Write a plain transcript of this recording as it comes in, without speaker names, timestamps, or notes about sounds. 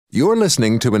You're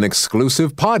listening to an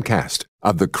exclusive podcast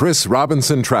of the Chris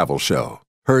Robinson Travel Show.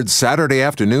 Heard Saturday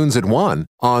afternoons at 1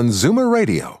 on Zoomer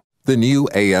Radio, the new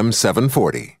AM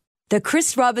 740. The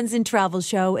Chris Robinson Travel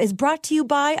Show is brought to you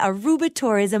by Aruba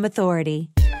Tourism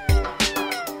Authority.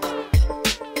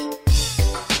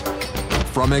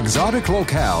 From exotic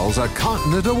locales a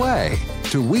continent away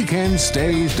to weekend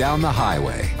stays down the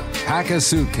highway, pack a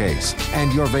suitcase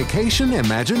and your vacation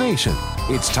imagination.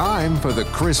 It's time for the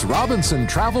Chris Robinson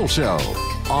Travel Show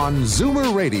on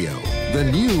Zoomer Radio, the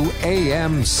new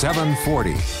AM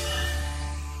 740.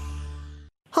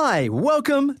 Hi,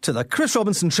 welcome to the Chris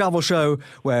Robinson Travel Show,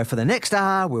 where for the next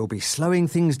hour we'll be slowing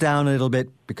things down a little bit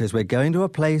because we're going to a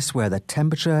place where the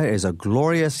temperature is a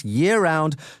glorious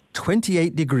year-round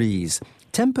 28 degrees,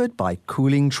 tempered by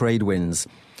cooling trade winds.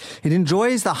 It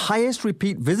enjoys the highest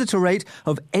repeat visitor rate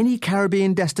of any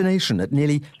Caribbean destination at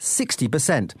nearly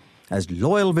 60%, as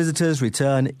loyal visitors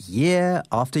return year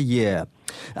after year.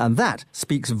 And that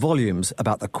speaks volumes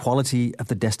about the quality of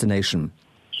the destination.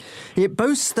 It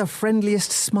boasts the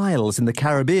friendliest smiles in the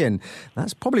Caribbean.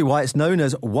 That's probably why it's known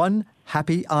as One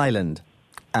Happy Island.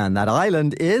 And that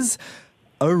island is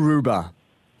Aruba.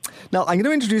 Now, I'm going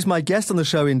to introduce my guest on the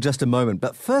show in just a moment,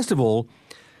 but first of all,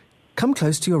 come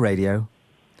close to your radio,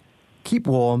 keep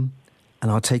warm, and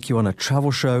I'll take you on a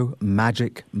travel show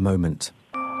magic moment.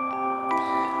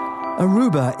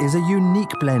 Aruba is a unique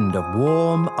blend of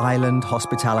warm island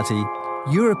hospitality,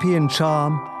 European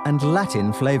charm and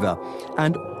Latin flavour,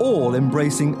 and all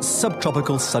embracing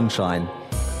subtropical sunshine.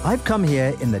 I've come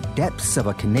here in the depths of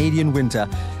a Canadian winter,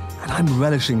 and I'm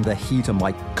relishing the heat on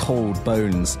my cold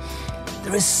bones.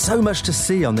 There is so much to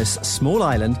see on this small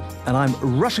island, and I'm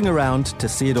rushing around to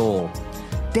see it all.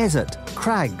 Desert,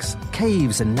 crags,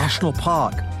 caves and national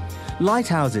park.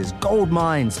 Lighthouses, gold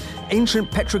mines,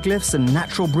 ancient petroglyphs and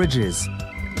natural bridges.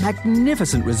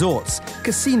 Magnificent resorts,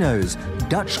 casinos,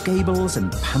 Dutch gables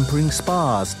and pampering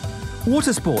spas.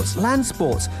 Water sports, land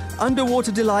sports,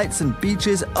 underwater delights and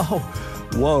beaches. Oh,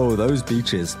 whoa, those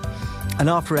beaches.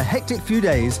 And after a hectic few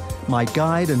days, my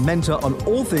guide and mentor on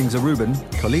all things Aruban,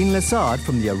 Colleen Lessard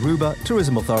from the Aruba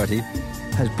Tourism Authority,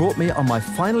 has brought me on my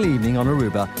final evening on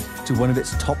Aruba to one of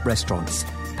its top restaurants,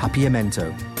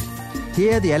 Papiamento.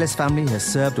 Here, the Ellis family has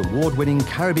served award-winning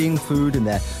Caribbean food in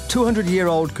their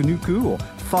 200-year-old kanuku, or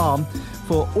farm,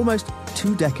 for almost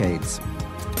 2 decades.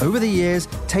 Over the years,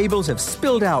 tables have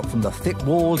spilled out from the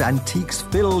thick-walled,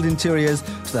 antiques-filled interiors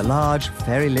to the large,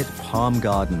 fairy-lit palm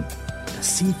garden. The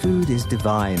seafood is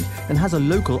divine and has a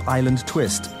local island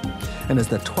twist. And as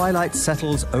the twilight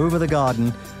settles over the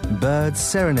garden, birds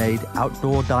serenade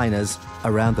outdoor diners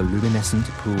around the luminescent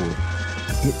pool.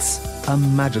 It's a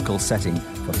magical setting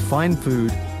for fine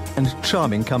food and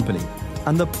charming company,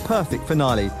 and the perfect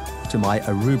finale to my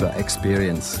Aruba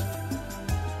experience.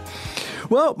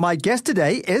 Well, my guest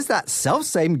today is that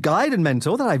self-same guide and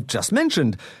mentor that I've just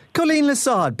mentioned, Colleen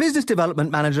Lessard, Business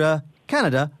Development Manager,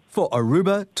 Canada, for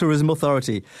Aruba Tourism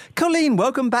Authority. Colleen,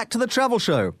 welcome back to the Travel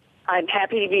Show. I'm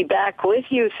happy to be back with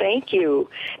you, thank you.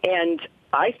 And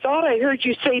I thought I heard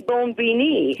you say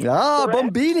bombini. Ah,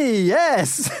 correct? bombini,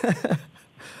 yes.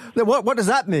 What does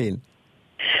that mean?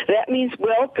 That means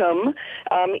welcome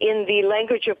in the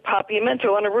language of Papiamento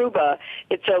on Aruba.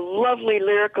 It's a lovely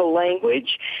lyrical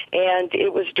language, and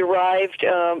it was derived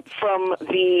from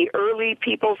the early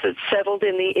peoples that settled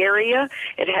in the area.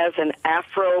 It has an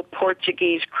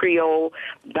Afro-Portuguese Creole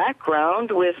background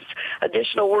with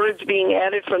additional words being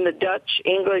added from the Dutch,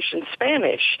 English, and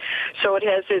Spanish. So it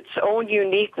has its own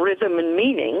unique rhythm and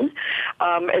meaning.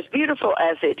 As beautiful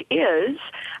as it is,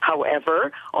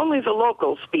 however, only the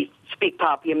locals speak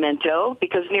Papiamento,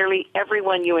 because nearly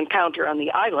everyone you encounter on the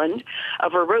island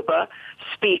of Aruba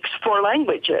speaks 4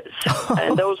 languages.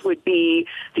 And those would be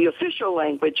the official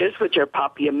languages, which are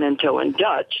Papiamento and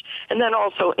Dutch, and then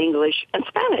also English and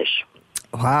Spanish.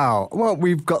 Wow. Well,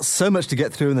 we've got so much to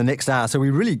get through in the next hour, so we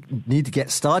really need to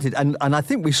get started. And I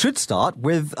think we should start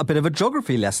with a bit of a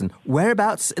geography lesson.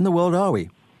 Whereabouts in the world are we?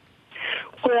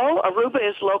 Well, Aruba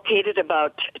is located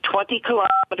about 20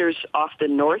 kilometers off the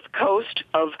north coast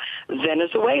of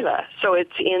Venezuela. So it's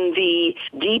in the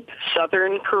deep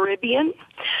southern Caribbean.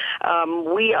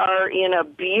 We are in a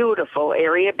beautiful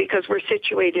area because we're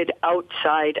situated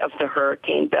outside of the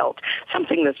hurricane belt,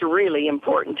 something that's really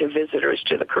important to visitors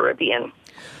to the Caribbean.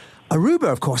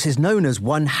 Aruba, of course, is known as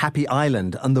One Happy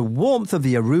Island, and the warmth of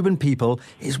the Aruban people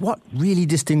is what really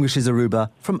distinguishes Aruba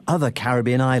from other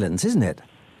Caribbean islands, isn't it?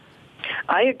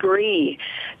 I agree.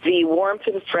 The warmth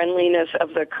and friendliness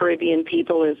of the Caribbean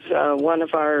people is one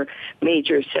of our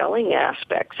major selling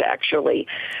aspects, actually.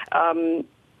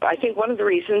 I think one of the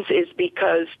reasons is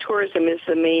because tourism is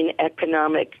the main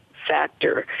economic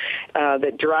factor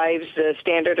that drives the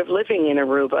standard of living in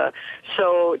Aruba.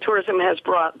 So tourism has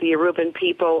brought the Aruban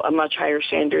people a much higher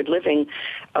standard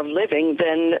of living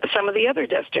than some of the other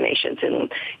destinations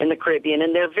in the Caribbean.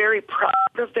 And they're very proud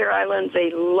of their island.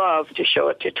 They love to show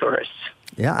it to tourists.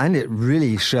 Yeah, and it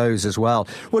really shows as well.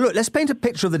 Well, look, let's paint a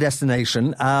picture of the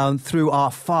destination through our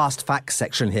fast facts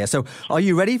section here. So are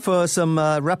you ready for some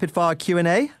rapid-fire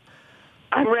Q&A?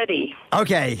 I'm ready.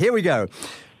 Okay, here we go.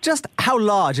 Just how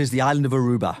large is the island of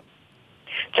Aruba?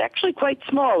 It's actually quite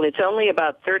small. It's only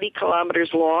about 30 kilometers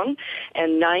long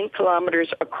and 9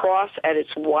 kilometers across at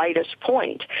its widest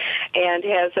point, and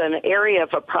has an area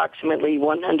of approximately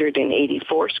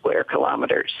 184 square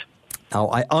kilometers. Now,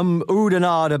 I oohed and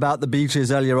ahed about the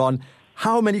beaches earlier on.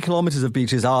 How many kilometers of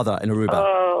beaches are there in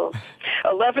Aruba?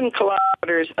 11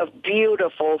 kilometers of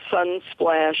beautiful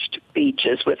sun-splashed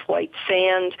beaches with white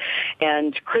sand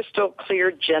and crystal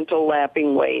clear, gentle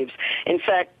lapping waves. In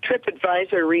fact,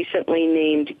 TripAdvisor recently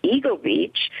named Eagle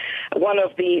Beach one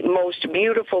of the most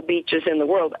beautiful beaches in the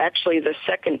world, actually the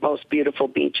second most beautiful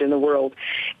beach in the world.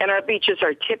 And our beaches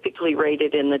are typically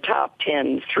rated in the top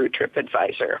 10 through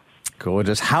TripAdvisor.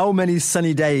 Gorgeous. How many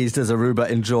sunny days does Aruba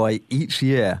enjoy each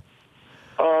year?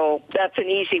 Oh, that's an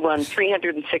easy one,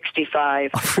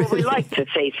 365. Well, we like to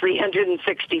say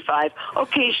 365.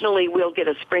 Occasionally we'll get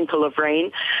a sprinkle of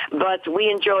rain, but we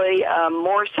enjoy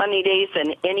more sunny days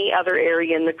than any other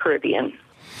area in the Caribbean.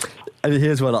 And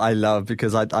here's what I love,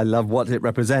 because I love what it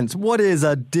represents. What is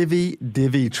a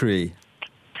divvy tree?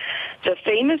 The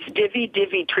famous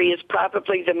divvy tree is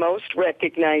probably the most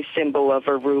recognized symbol of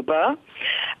Aruba,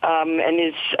 and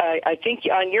is I think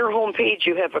on your homepage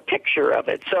you have a picture of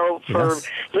it. So for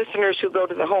listeners who go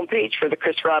to the homepage for the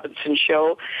Chris Robinson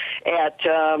Show at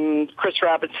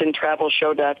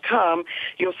chrisrobinsontravelshow.com,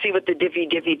 you'll see what the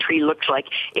divvy tree looks like.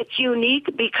 It's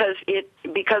unique because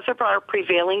of our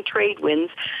prevailing trade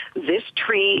winds. This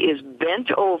tree is bent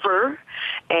over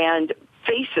and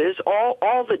faces,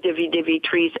 all the divvy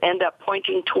trees end up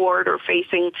pointing toward or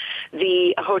facing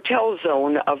the hotel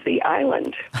zone of the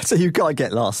island. So you can't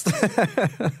get lost.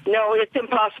 No, it's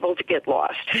impossible to get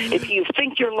lost. If you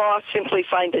think you're lost, simply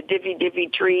find a divvy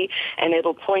tree and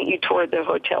it'll point you toward the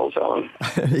hotel zone.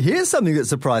 Here's something that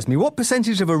surprised me. What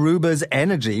percentage of Aruba's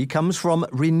energy comes from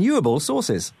renewable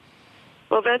sources?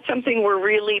 Well, that's something we're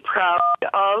really proud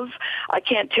of. I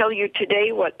can't tell you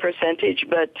today what percentage,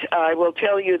 but I will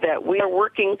tell you that we are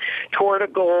working toward a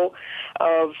goal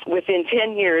of, within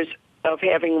 10 years, of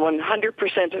having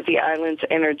 100% of the island's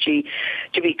energy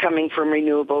to be coming from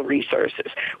renewable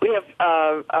resources. We have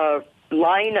a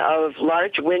line of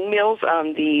large windmills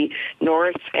on the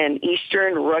north and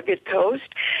eastern rugged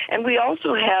coast, and we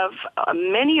also have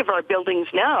many of our buildings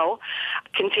now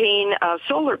contain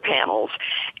solar panels,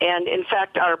 and in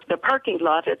fact the parking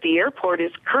lot at the airport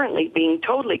is currently being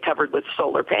totally covered with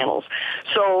solar panels.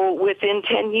 So within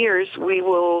 10 years we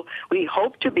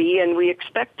hope to be, and we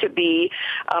expect to be,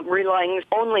 relying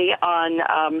only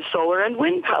on solar and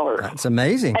wind power. That's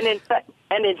amazing. And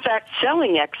in fact,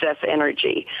 selling excess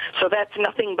energy. So that's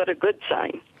nothing but a good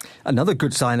sign. Another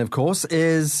good sign, of course,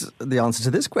 is the answer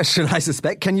to this question, I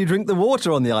suspect. Can you drink the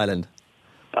water on the island?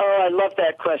 Oh, I love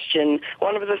that question.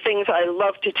 One of the things I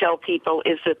love to tell people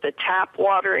is that the tap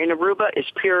water in Aruba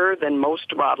is purer than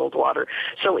most bottled water.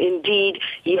 So indeed,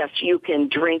 yes, you can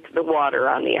drink the water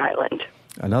on the island.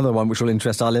 Another one which will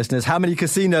interest our listeners. How many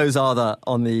casinos are there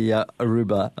on the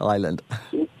Aruba island?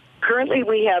 Currently,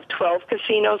 we have 12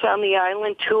 casinos on the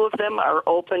island. 2 of them are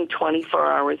open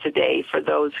 24 hours a day for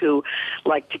those who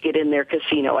like to get in their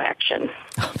casino action.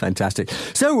 Oh, fantastic.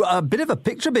 So, a bit of a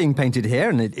picture being painted here,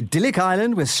 an idyllic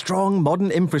island with strong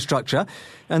modern infrastructure,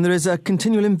 and there is a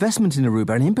continual investment in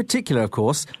Aruba, and in particular, of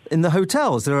course, in the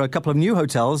hotels. There are a couple of new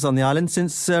hotels on the island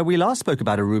since we last spoke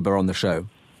about Aruba on the show.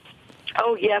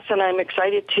 Oh, yes, and I'm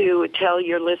excited to tell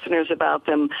your listeners about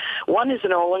them. One is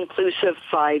an all-inclusive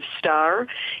 5-star.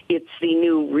 It's the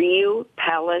new Riu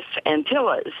Palace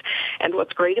Antilles. And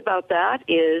what's great about that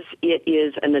is it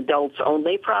is an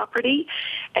adults-only property,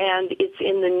 and it's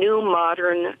in the new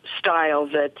modern style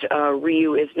that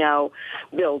Riu is now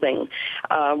building.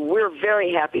 We're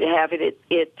very happy to have it.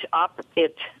 It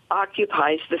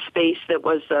occupies the space that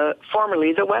was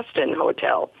formerly the Westin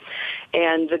Hotel.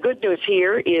 And the good news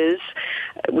here is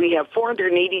we have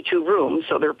 482 rooms,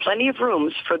 so there are plenty of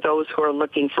rooms for those who are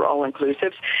looking for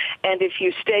all-inclusives. And if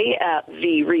you stay at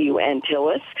the Riu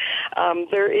Antilles,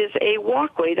 there is a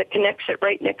walkway that connects it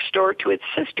right next door to its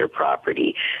sister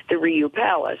property, the Riu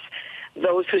Palace.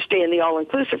 those who stay in the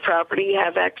all-inclusive property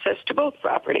have access to both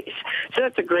properties. So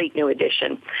that's a great new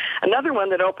addition. Another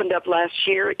one that opened up last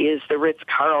year is the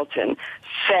Ritz-Carlton.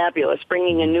 Fabulous,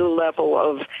 bringing a new level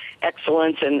of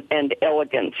excellence and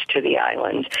elegance to the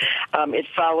island. It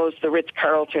follows the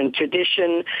Ritz-Carlton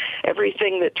tradition.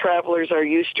 Everything that travelers are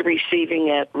used to receiving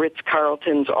at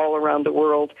Ritz-Carltons all around the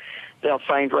world, they'll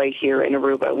find right here in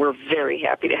Aruba. We're very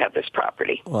happy to have this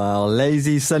property. Well,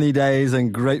 lazy sunny days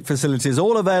and great facilities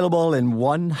all available in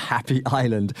one happy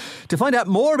island. To find out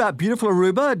more about beautiful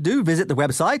Aruba, do visit the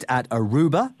website at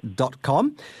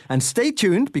aruba.com. And stay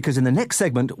tuned, because in the next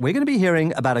segment, we're going to be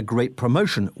hearing about a great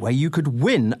promotion where you could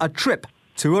win a trip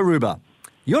to Aruba.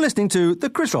 You're listening to The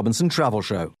Chris Robinson Travel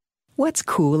Show. What's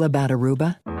cool about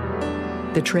Aruba?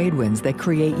 The trade winds that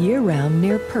create year-round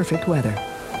near-perfect weather.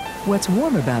 What's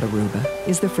warm about Aruba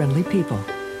is the friendly people.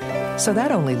 So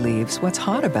that only leaves what's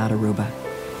hot about Aruba.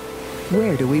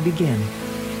 Where do we begin?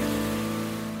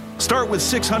 Start with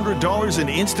 $600 in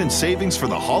instant savings for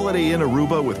the holiday in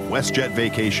Aruba with WestJet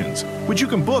Vacations, which you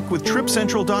can book with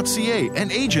tripcentral.ca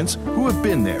and agents who have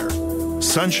been there.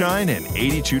 Sunshine and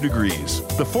 82 degrees.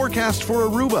 The forecast for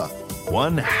Aruba.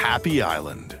 One happy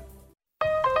island.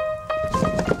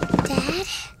 Dad,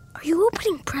 are you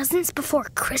opening presents before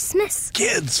Christmas?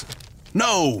 Kids!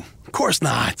 No, of course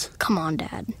not. Come on,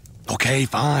 Dad. Okay,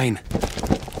 fine.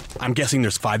 I'm guessing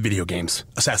there's 5 video games.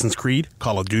 Assassin's Creed,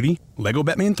 Call of Duty, Lego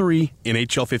Batman 3,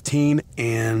 NHL 15,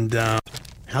 and,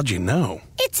 how'd you know?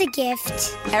 It's a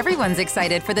gift. Everyone's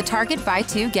excited for the Target Buy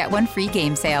 2, Get 1 free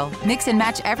game sale. Mix and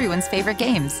match everyone's favorite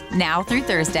games, now through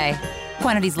Thursday.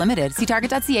 Quantities limited. See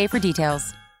Target.ca for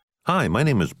details. Hi, my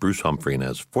name is Bruce Humphrey, and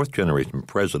as fourth-generation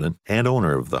president and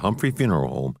owner of the Humphrey Funeral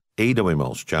Home, A.W.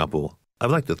 Miles Chapel, I'd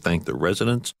like to thank the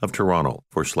residents of Toronto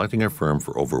for selecting our firm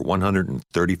for over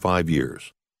 135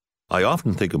 years. I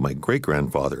often think of my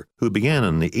great-grandfather, who began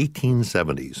in the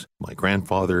 1870s, my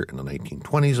grandfather in the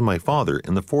 1920s, and my father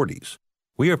in the 40s.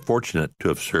 We are fortunate to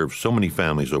have served so many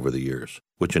families over the years,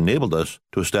 which enabled us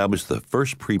to establish the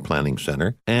first pre-planning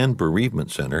center and bereavement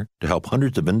center to help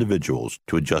hundreds of individuals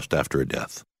to adjust after a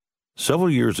death. Several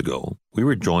years ago, we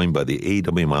were joined by the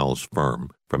A.W. Miles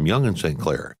firm from Yonge and St.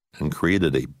 Clair and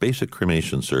created a basic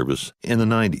cremation service in the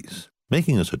 90s,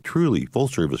 making us a truly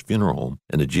full-service funeral home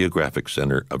in the geographic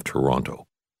center of Toronto.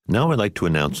 Now I'd like to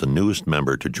announce the newest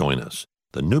member to join us,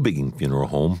 the Newbigging Funeral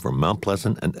Home from Mount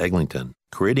Pleasant and Eglinton,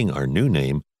 creating our new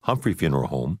name, Humphrey Funeral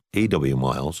Home, A.W.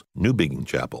 Miles, Newbigging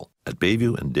Chapel, at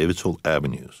Bayview and Davisville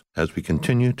Avenues, as we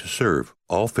continue to serve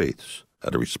all faiths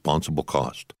at a responsible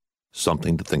cost.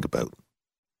 Something to think about.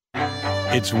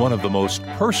 It's one of the most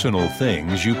personal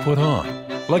things you put on.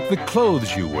 Like the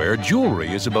clothes you wear, jewelry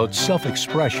is about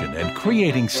self-expression and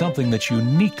creating something that's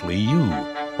uniquely you.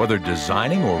 Whether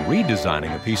designing or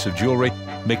redesigning a piece of jewelry,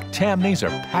 McTamneys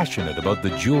are passionate about the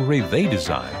jewelry they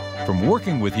design. From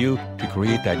working with you to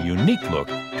create that unique look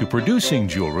to producing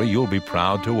jewelry you'll be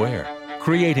proud to wear.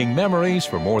 Creating memories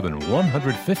for more than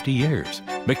 150 years.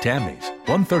 McTamneys,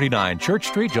 139 Church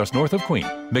Street, just north of Queen.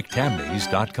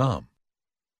 McTamneys.com.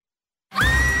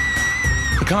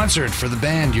 The concert for the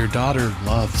band your daughter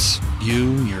loves.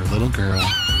 You, your little girl,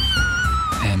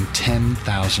 and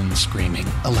 10,000 screaming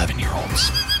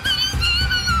 11-year-olds.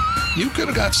 You could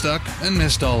have got stuck and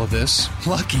missed all of this.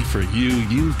 Lucky for you,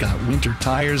 you've got winter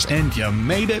tires and you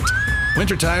made it.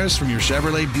 Winter tires from your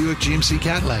Chevrolet Buick GMC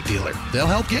Cadillac dealer. They'll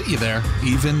help get you there,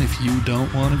 even if you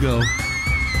don't want to go.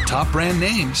 Top brand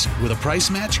names with a price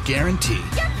match guarantee.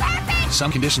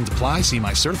 Some conditions apply. See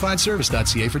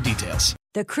mycertifiedservice.ca for details.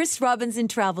 The Chris Robinson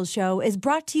Travel Show is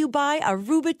brought to you by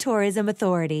Aruba Tourism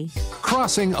Authority.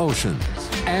 Crossing oceans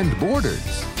and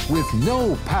borders with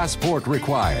no passport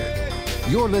required.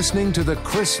 You're listening to the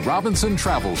Chris Robinson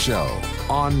Travel Show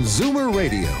on Zoomer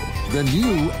Radio, the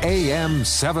new AM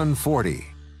 740.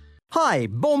 Hi,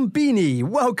 Bombini.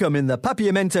 Welcome in the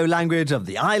Papiamento language of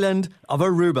the island of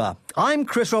Aruba. I'm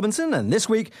Chris Robinson, and this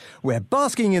week we're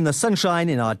basking in the sunshine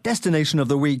in our destination of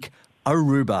the week,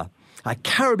 Aruba. A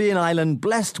Caribbean island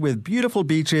blessed with beautiful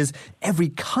beaches, every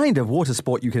kind of water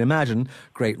sport you can imagine,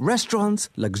 great restaurants,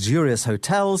 luxurious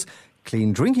hotels,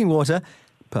 clean drinking water,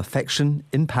 perfection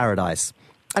in paradise.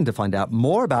 And to find out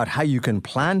more about how you can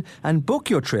plan and book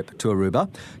your trip to Aruba,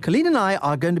 Colleen and I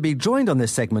are going to be joined on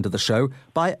this segment of the show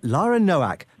by Lara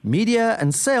Nowak, Media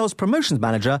and Sales Promotions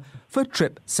Manager for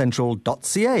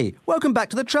TripCentral.ca. Welcome back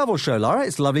to the Travel Show, Lara.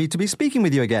 It's lovely to be speaking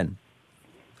with you again.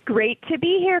 Great to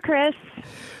be here, Chris.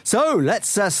 So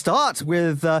let's start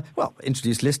with,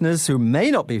 introduce listeners who may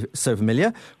not be so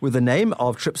familiar with the name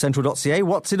of TripCentral.ca.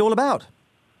 What's it all about?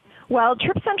 Well,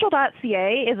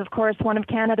 TripCentral.ca is, of course, one of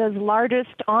Canada's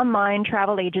largest online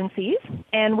travel agencies,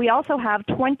 and we also have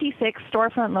 26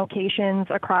 storefront locations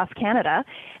across Canada,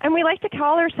 and we like to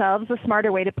call ourselves the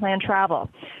smarter way to plan travel.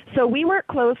 So we work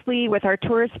closely with our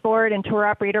tourist board and tour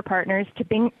operator partners to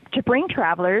bring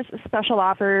travelers special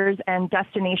offers and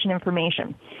destination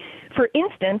information. For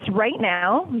instance, right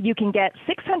now, you can get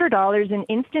 $600 in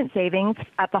instant savings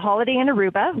at the Holiday Inn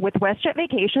Aruba with WestJet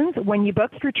Vacations when you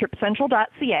book through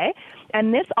TripCentral.ca,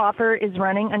 and this offer is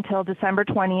running until December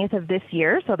 20th of this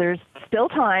year, so there's still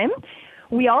time.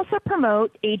 We also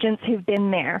promote agents who've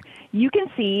been there. You can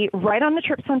see right on the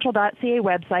TripCentral.ca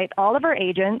website all of our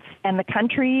agents and the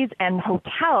countries and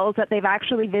hotels that they've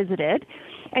actually visited.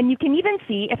 And you can even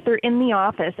see if they're in the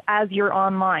office as you're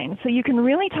online. So you can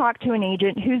really talk to an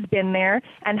agent who's been there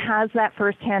and has that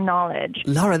firsthand knowledge.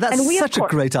 Laura, that's such a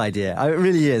great idea. It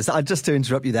really is. Just to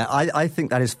interrupt you there, I think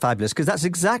that is fabulous because that's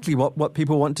exactly what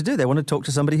people want to do. They want to talk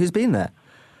to somebody who's been there.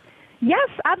 Yes,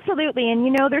 absolutely.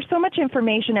 And, there's so much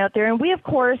information out there. And we, of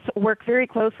course, work very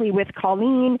closely with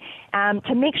Colleen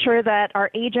to make sure that our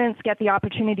agents get the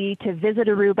opportunity to visit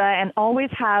Aruba and always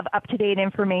have up-to-date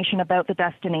information about the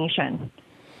destination.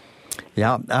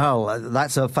 Yeah,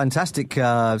 that's a fantastic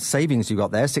savings you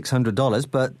got there,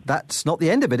 $600. But that's not the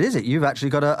end of it, is it? You've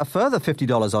actually got a further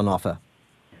 $50 on offer.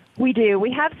 We do.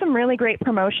 We have some really great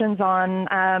promotions on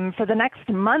for the next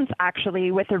month, actually,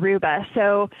 with Aruba.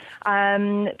 So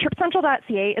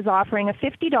TripCentral.ca is offering a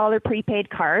 $50 prepaid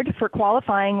card for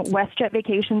qualifying WestJet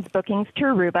Vacations bookings to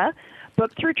Aruba.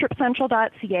 Book through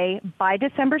TripCentral.ca by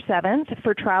December 7th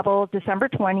for travel December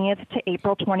 20th to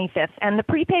April 25th. And the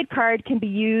prepaid card can be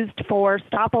used for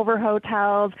stopover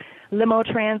hotels, limo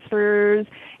transfers,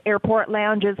 airport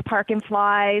lounges, park and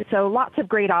fly. So lots of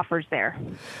great offers there.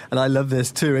 And I love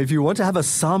this too. If you want to have a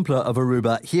sampler of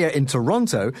Aruba here in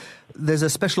Toronto, there's a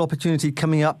special opportunity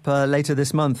coming up later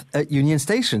this month at Union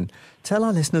Station. Tell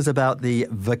our listeners about the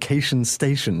vacation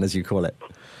station, as you call it.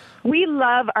 We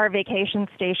love our vacation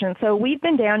station. So we've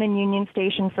been down in Union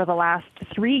Station for the last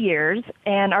 3 years,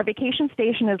 and our vacation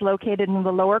station is located in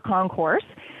the lower concourse.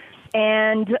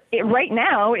 And right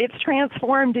now, it's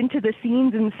transformed into the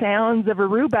scenes and sounds of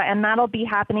Aruba, and that'll be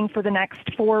happening for the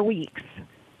next 4 weeks.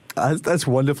 That's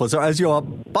wonderful. So as you're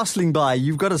bustling by,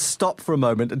 you've got to stop for a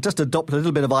moment and just adopt a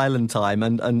little bit of island time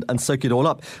and soak it all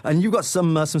up. And you've got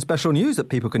some special news that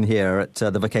people can hear at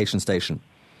the vacation station.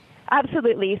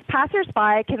 Absolutely.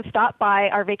 Passers-by can stop by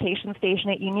our vacation station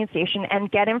at Union Station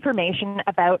and get information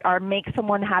about our Make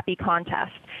Someone Happy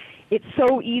contest. It's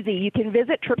so easy. You can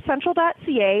visit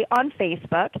TripCentral.ca on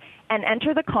Facebook and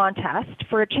enter the contest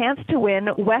for a chance to win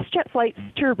WestJet flights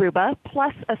to Aruba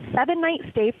plus a 7-night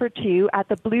stay for 2 at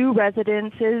the Blue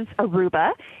Residences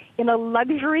Aruba in a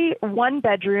luxury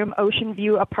 1-bedroom ocean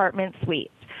view apartment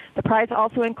suite. The prize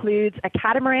also includes a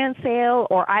catamaran sail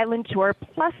or island tour,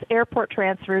 plus airport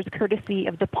transfers courtesy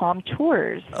of the Palm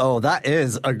Tours. Oh, that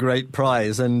is a great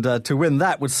prize, and to win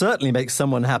that would certainly make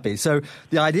someone happy. So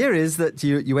the idea is that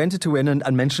you enter to win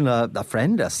and mention a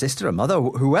friend, a sister, a mother,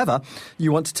 whoever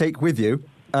you want to take with you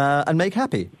and make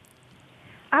happy.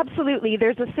 Absolutely.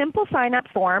 There's a simple sign-up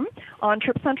form on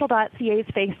TripCentral.ca's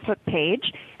Facebook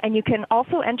page, and you can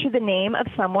also enter the name of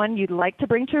someone you'd like to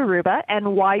bring to Aruba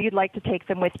and why you'd like to take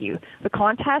them with you. The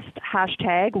contest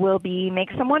hashtag will be Make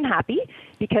Someone Happy,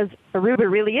 because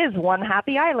Aruba really is one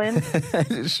happy island.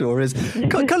 It sure is.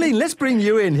 Colleen, let's bring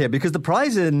you in here, because the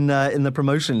prize in the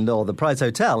promotion, or the prize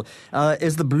hotel,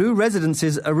 is the Blue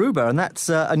Residences Aruba, and that's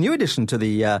a new addition to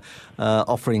the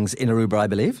offerings in Aruba, I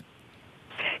believe.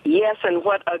 Yes, and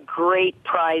what a great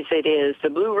prize it is.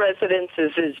 The Blue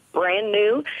Residences is brand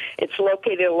new. It's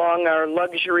located along our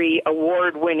luxury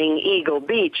award-winning Eagle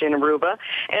Beach in Aruba,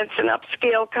 and it's an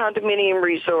upscale condominium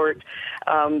resort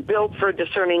built for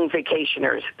discerning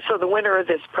vacationers. So the winner of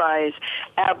this prize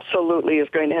absolutely is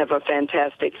going to have a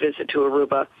fantastic visit to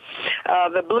Aruba.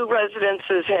 The Blue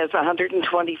Residences has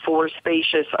 124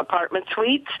 spacious apartment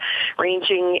suites,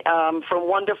 ranging from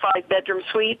 1 to 5 bedroom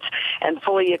suites, and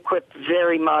fully equipped,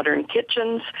 very modern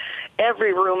kitchens.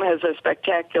 Every room has a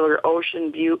spectacular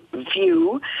ocean view,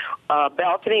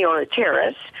 balcony or a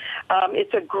terrace.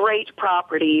 It's a great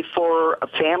property for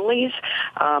families,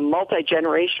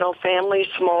 multi-generational families,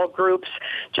 small groups.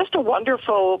 Just a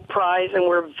wonderful prize, and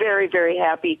we're very, very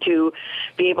happy to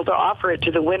be able to offer it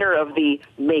to the winner of the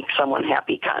Make Someone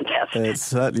Happy contest. It's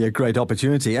certainly a great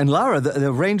opportunity. And Lara,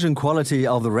 the range and quality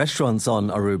of the restaurants on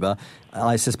Aruba,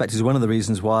 I suspect, is one of the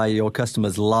reasons why your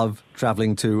customers love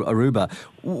traveling to Aruba.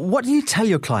 What do you tell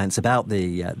your clients about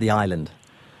the island?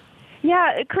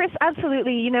 Yeah, Chris,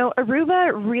 absolutely. You know,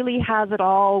 Aruba really has it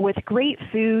all with great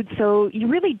food, so you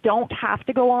really don't have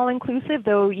to go all-inclusive,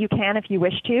 though you can if you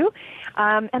wish to.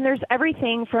 And there's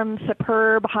everything from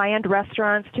superb high-end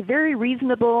restaurants to very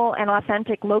reasonable and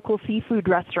authentic local seafood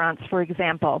restaurants, for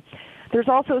example. There's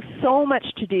also so much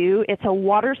to do. It's a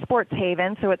water sports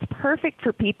haven, so it's perfect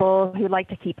for people who like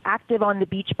to keep active on the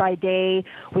beach by day,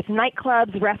 with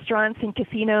nightclubs, restaurants, and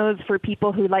casinos for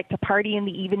people who like to party in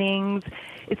the evenings.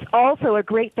 It's also a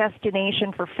great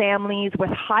destination for families with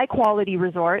high-quality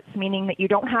resorts, meaning that you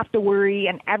don't have to worry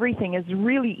and everything is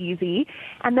really easy.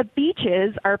 And the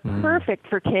beaches are perfect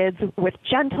for kids with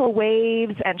gentle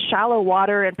waves and shallow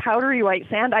water and powdery white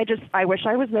sand. I wish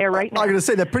I was there right now. I'm going to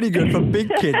say they're pretty good for big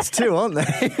kids too, aren't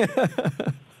they?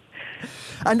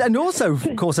 And also,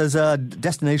 of course, as a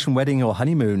destination wedding or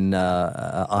honeymoon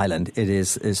island, it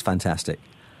is fantastic.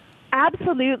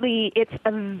 Absolutely. It's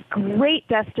a great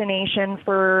destination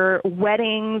for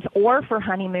weddings or for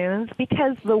honeymoons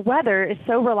because the weather is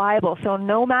so reliable. So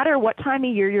no matter what time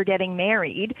of year you're getting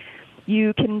married,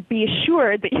 you can be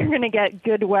assured that you're going to get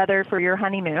good weather for your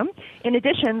honeymoon. In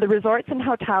addition, the resorts and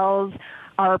hotels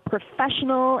are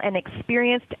professional and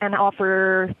experienced and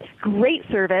offer great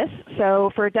service. So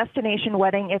for a destination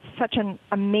wedding, it's such an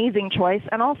amazing choice.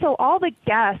 And also all the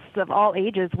guests of all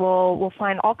ages will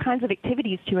find all kinds of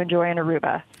activities to enjoy in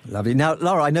Aruba. Lovely. Now,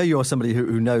 Laura, I know you're somebody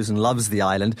who knows and loves the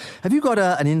island. Have you got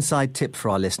an inside tip for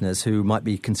our listeners who might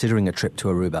be considering a trip to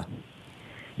Aruba?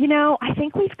 You know, I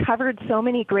think we've covered so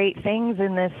many great things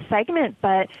in this segment,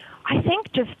 but I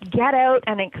think just get out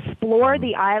and explore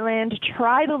the island,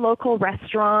 try the local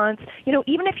restaurants. You know,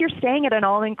 even if you're staying at an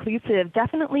all-inclusive,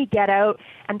 definitely get out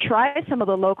and try some of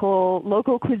the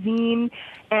local cuisine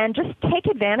and just take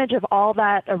advantage of all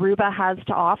that Aruba has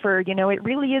to offer. You know, it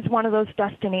really is one of those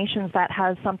destinations that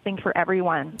has something for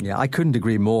everyone. Yeah, I couldn't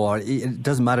agree more. It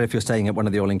doesn't matter if you're staying at one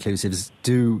of the all-inclusives.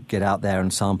 Do get out there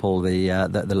and sample the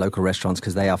local restaurants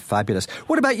because they are fabulous.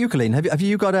 What about you, Colleen? Have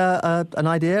you got an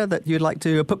idea that you'd like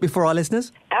to put before our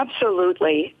listeners?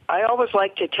 Absolutely. I always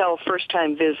like to tell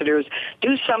first-time visitors,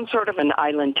 do some sort of an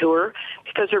island tour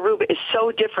because Aruba is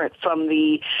so different from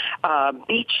the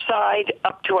beach side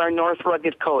up to our north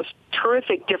rugged coast.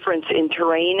 Terrific difference in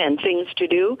terrain and things to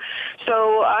do.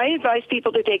 So I advise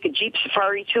people to take a Jeep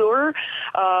safari tour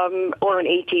or an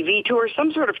ATV tour,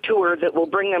 some sort of tour that will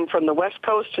bring them from the west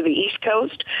coast to the east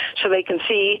coast so they can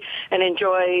see and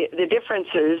enjoy the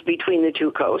differences between the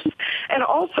two coasts. And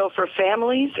also for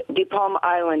families, De Palma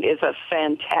Island is a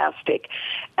fantastic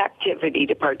activity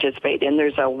to participate in.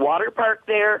 There's a water park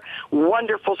there,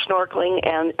 wonderful snorkeling,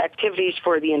 and activities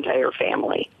for the entire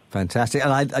family. Fantastic.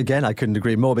 And I couldn't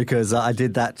agree more because I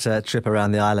did that trip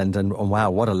around the island and wow,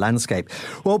 what a landscape.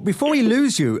 Well, before we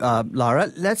lose you,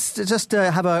 Lara, let's just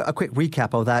have a quick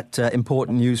recap of that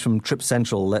important news from Trip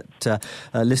Central that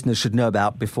listeners should know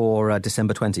about before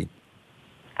December 20.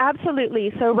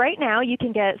 Absolutely. So right now you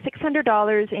can get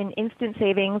 $600 in instant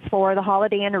savings for the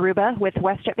holiday in Aruba with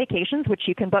WestJet Vacations, which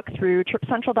you can book through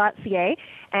tripcentral.ca.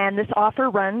 And this offer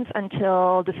runs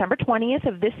until December 20th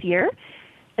of this year.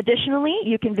 Additionally,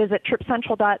 you can visit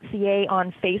tripcentral.ca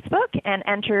on Facebook and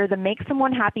enter the Make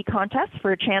Someone Happy contest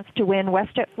for a chance to win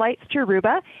WestJet flights to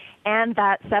Aruba and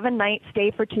that 7-night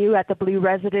stay for two at the Blue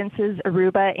Residences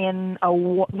Aruba in a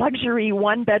luxury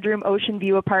one-bedroom ocean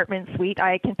view apartment suite.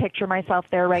 I can picture myself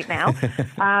there right now.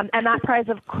 And that prize,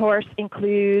 of course,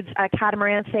 includes a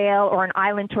catamaran sail or an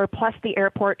island tour plus the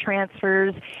airport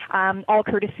transfers, all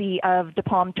courtesy of De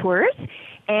Palma Tours.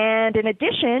 And in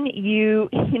addition, you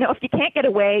know, if you can't get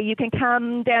away, you can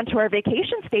come down to our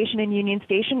vacation station in Union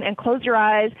Station and close your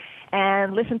eyes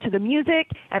and listen to the music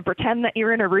and pretend that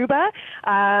you're in Aruba.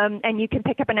 And you can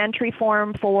pick up an entry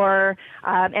form for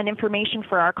and information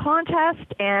for our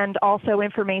contest and also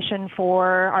information for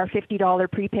our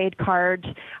 $50 prepaid card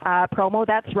promo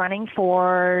that's running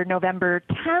for November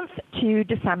 10th to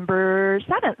December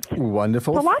 7th.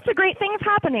 Wonderful. So lots of great things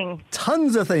happening.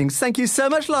 Tons of things. Thank you so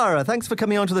much, Lara. Thanks for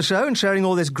coming onto the show and sharing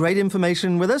all this great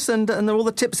information with us and all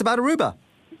the tips about Aruba.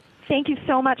 Thank you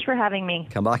so much for having me.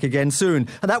 Come back again soon.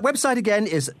 And that website again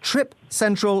is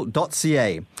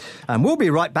tripcentral.ca. And we'll be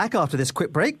right back after this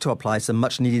quick break to apply some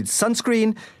much-needed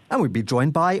sunscreen. And we'll be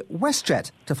joined by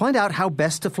WestJet to find out how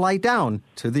best to fly down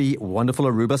to the wonderful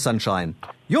Aruba sunshine.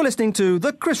 You're listening to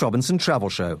The Chris Robinson Travel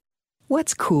Show.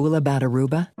 What's cool about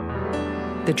Aruba?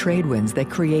 The trade winds that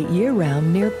create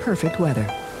year-round near-perfect weather.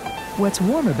 What's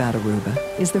warm about Aruba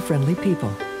is the friendly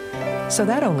people. So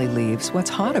that only leaves what's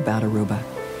hot about Aruba.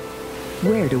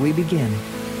 Where do we begin?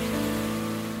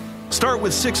 Start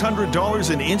with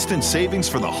 $600 in instant savings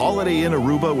for the holiday in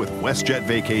Aruba with WestJet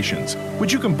Vacations,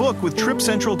 which you can book with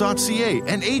tripcentral.ca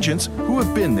and agents who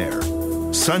have been there.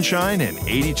 Sunshine and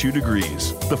 82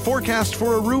 degrees. The forecast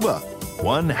for Aruba.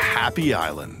 One happy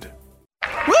island.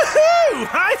 Woohoo!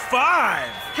 High five!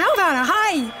 How about a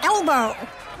high elbow?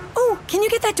 Oh, can you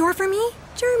get that door for me?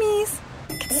 Jermies.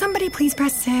 Can somebody please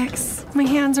press 6? My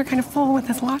hands are kind of full with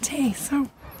this latte, so...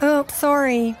 Oh,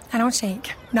 sorry. I don't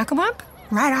shake. Knuckle bump?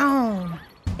 Right on.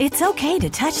 It's okay to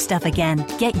touch stuff again.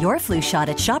 Get your flu shot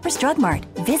at Shoppers Drug Mart.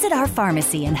 Visit our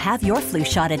pharmacy and have your flu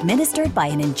shot administered by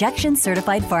an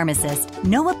injection-certified pharmacist.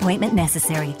 No appointment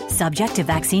necessary. Subject to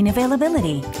vaccine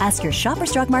availability. Ask your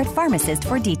Shoppers Drug Mart pharmacist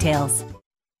for details.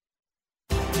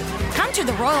 Come to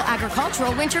the Royal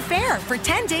Agricultural Winter Fair for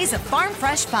 10 days of farm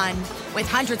fresh fun. With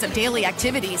hundreds of daily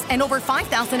activities and over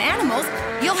 5,000 animals,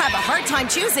 you'll have a hard time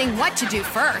choosing what to do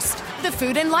first. The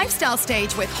food and lifestyle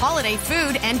stage with holiday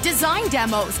food and design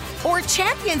demos, or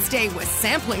Champions Day with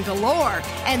sampling galore,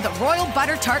 and the Royal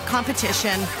Butter Tart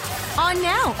competition. On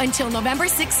now until November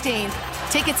 16th.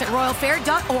 Tickets at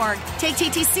royalfair.org. Take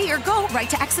TTC or go right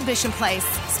to Exhibition Place.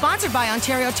 Sponsored by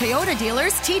Ontario Toyota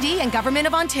Dealers, TD, and Government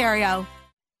of Ontario.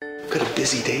 Got a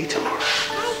busy day tomorrow.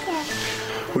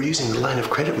 We're using the line of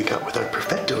credit we got with our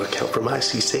Perfecto account from IC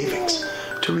Savings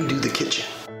to redo the kitchen.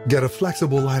 Get a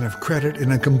flexible line of credit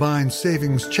in a combined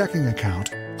savings checking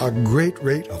account, a great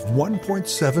rate of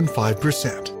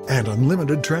 1.75%, and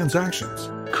unlimited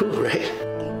transactions. Cool, right?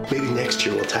 Maybe next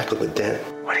year we'll tackle the dent.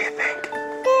 What do you think?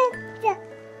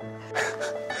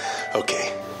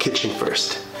 Okay, kitchen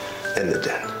first, then the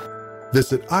dent.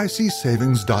 Visit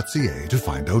icsavings.ca to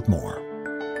find out more.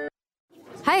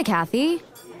 Hi, Kathy.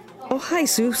 Oh, hi,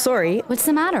 Sue. Sorry. What's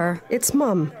the matter? It's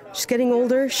Mom. She's getting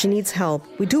older. She needs help.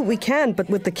 We do what we can, but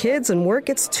with the kids and work,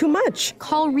 it's too much.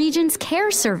 Call Regent's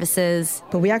Care Services.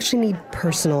 But we actually need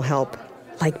personal help,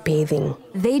 like bathing.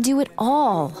 They do it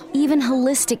all, even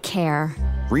holistic care.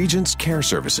 Regent's Care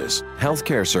Services.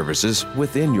 Healthcare services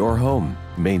within your home.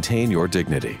 Maintain your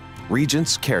dignity.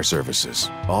 Regent's Care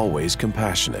Services. Always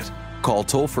compassionate. Call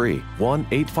toll-free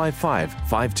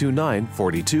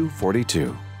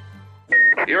 1-855-529-4242.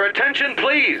 Your attention,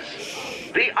 please.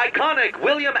 The iconic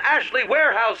William Ashley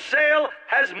Warehouse sale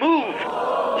has moved.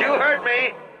 You heard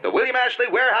me. The William Ashley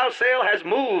Warehouse sale has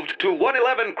moved to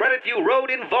 111 Creditview Road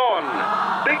in Vaughan.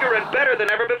 Bigger and better than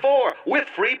ever before, with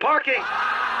free parking.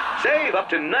 Save up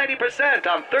to 90%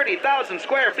 on 30,000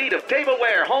 square feet of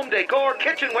tableware, home decor,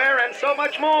 kitchenware, and so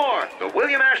much more. The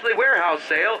William Ashley Warehouse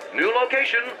sale, new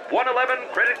location, 111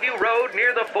 Creditview Road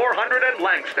near the 400 and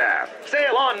Langstaff.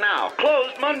 Sale on now,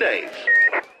 closed Mondays.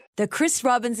 The Chris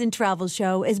Robinson Travel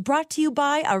Show is brought to you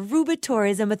by Aruba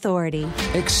Tourism Authority.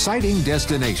 Exciting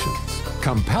destinations,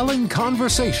 compelling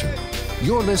conversation.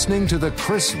 You're listening to the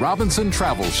Chris Robinson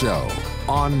Travel Show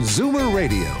on Zoomer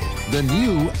Radio, the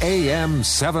new AM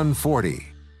 740.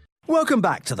 Welcome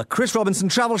back to the Chris Robinson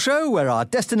Travel Show, where our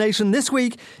destination this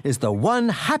week is the one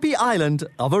happy island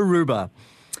of Aruba.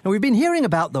 And we've been hearing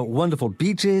about the wonderful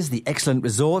beaches, the excellent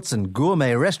resorts and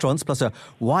gourmet restaurants, plus a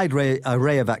wide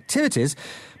array of activities.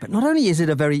 But not only is it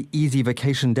a very easy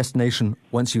vacation destination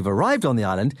once you've arrived on the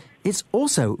island, it's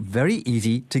also very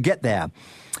easy to get there.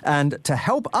 And to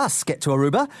help us get to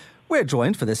Aruba, we're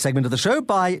joined for this segment of the show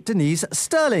by Denise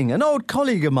Sterling, an old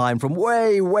colleague of mine from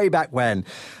way, way back when.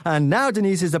 And now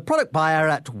Denise is a product buyer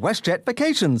at WestJet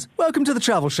Vacations. Welcome to the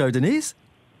Travel Show, Denise.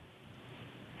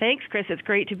 Thanks, Chris. It's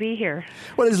great to be here.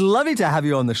 Well, it's lovely to have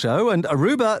you on the show. And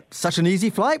Aruba, such an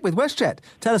easy flight with WestJet.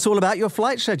 Tell us all about your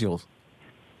flight schedules.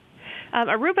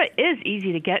 Aruba is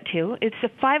easy to get to. It's a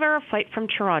 5-hour flight from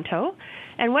Toronto,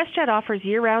 and WestJet offers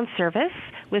year-round service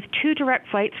with 2 direct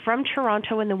flights from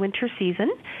Toronto in the winter season.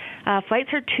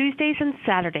 Flights are Tuesdays and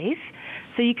Saturdays,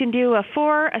 so you can do a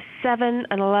 4, a 7,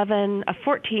 an 11, a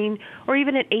 14, or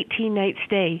even an 18-night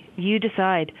stay. You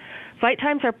decide. Flight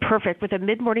times are perfect with a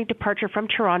mid-morning departure from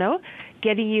Toronto,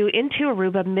 getting you into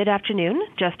Aruba mid-afternoon,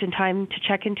 just in time to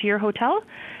check into your hotel,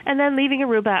 and then leaving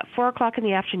Aruba at 4 o'clock in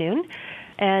the afternoon,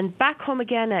 and back home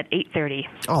again at 8:30.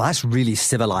 Oh, that's really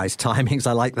civilized timings.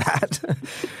 I like that.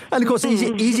 And of course,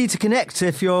 easy to connect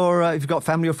if you've got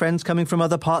family or friends coming from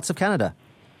other parts of Canada.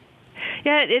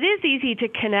 Yeah, it is easy to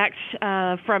connect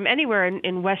from anywhere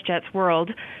in WestJet's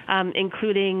world,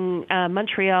 including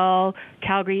Montreal,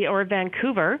 Calgary, or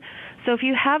Vancouver. So if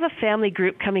you have a family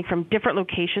group coming from different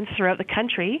locations throughout the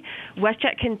country,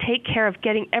 WestJet can take care of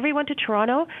getting everyone to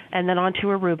Toronto and then on to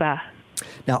Aruba.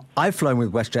 Now, I've flown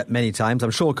with WestJet many times.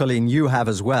 I'm sure, Colleen, you have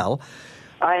as well.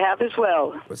 I have as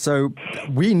well. So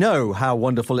we know how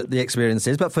wonderful the experience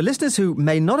is, but for listeners who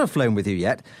may not have flown with you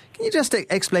yet, can you just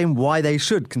explain why they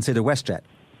should consider WestJet?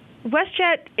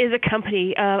 WestJet is a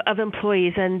company of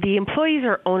employees, and the employees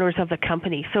are owners of the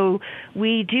company. So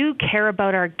we do care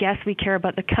about our guests. We care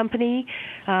about the company.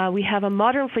 We have a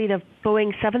modern fleet of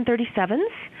Boeing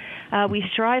 737s. We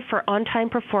strive for on-time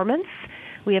performance.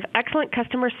 We have excellent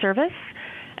customer service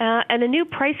and a new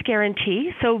price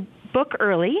guarantee. So book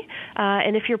early,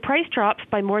 and if your price drops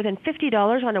by more than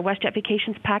 $50 on a WestJet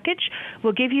Vacations package,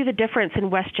 we'll give you the difference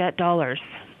in WestJet dollars.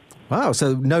 Wow,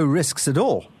 so no risks at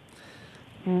all.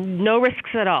 No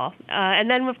risks at all. And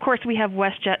then, of course, we have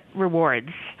WestJet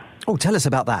Rewards. Oh, tell us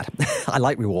about that. I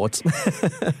like rewards.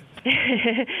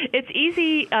 It's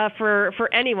easy for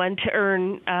anyone to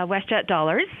earn WestJet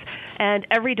dollars, and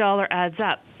every dollar adds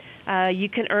up. You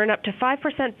can earn up to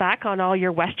 5% back on all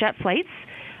your WestJet flights.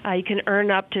 You can earn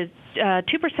up to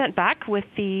 2% back with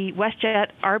the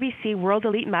WestJet RBC World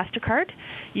Elite MasterCard.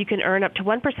 You can earn up to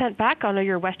 1% back on all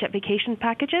your WestJet vacation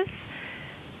packages.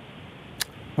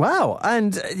 Wow.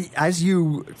 And as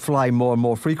you fly more and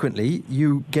more frequently,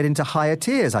 you get into higher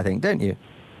tiers, I think, don't you?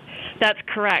 That's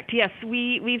correct. Yes,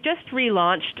 we've just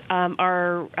relaunched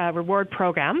our reward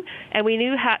program, and we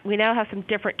now have some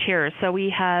different tiers. So we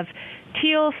have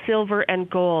teal, silver, and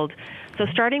gold. So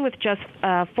starting with just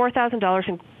 $4,000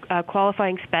 in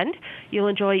qualifying spend, you'll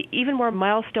enjoy even more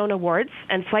milestone awards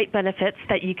and flight benefits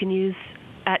that you can use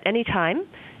at any time,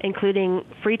 including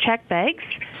free checked bags,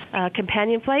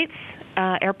 companion flights,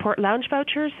 airport lounge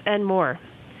vouchers, and more.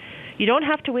 You don't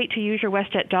have to wait to use your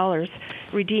WestJet dollars.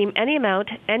 Redeem any amount,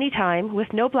 anytime,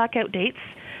 with no blackout dates,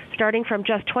 starting from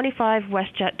just 25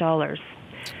 WestJet dollars.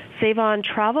 Save on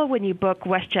travel when you book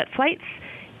WestJet flights,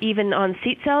 even on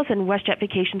seat sales and WestJet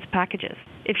Vacations packages.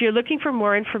 If you're looking for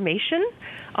more information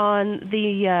on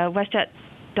the WestJet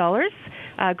dollars,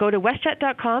 go to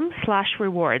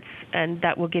westjet.com/rewards, and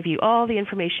that will give you all the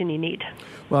information you need.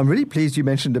 Well, I'm really pleased you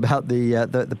mentioned about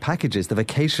the packages, the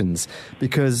vacations,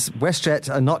 because WestJet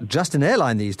are not just an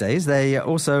airline these days. They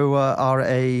also are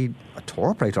a tour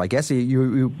operator, I guess.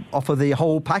 You offer the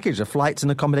whole package of flights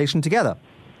and accommodation together.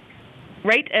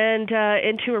 Right, and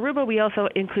into Aruba, we also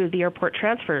include the airport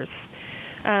transfers.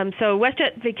 So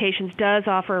WestJet Vacations does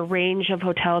offer a range of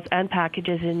hotels and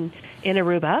packages in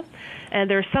Aruba, and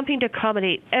there's something to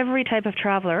accommodate every type of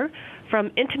traveler,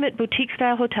 from intimate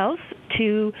boutique-style hotels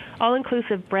to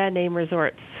all-inclusive brand-name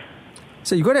resorts.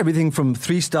 So you've got everything from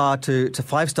 3-star to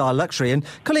 5-star luxury. And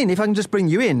Colleen, if I can just bring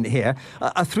you in here,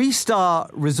 a 3-star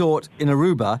resort in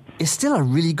Aruba is still a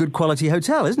really good quality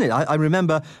hotel, isn't it? I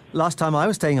remember last time I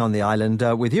was staying on the island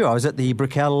with you, I was at the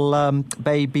Brickell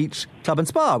Bay Beach Club and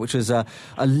Spa, which was a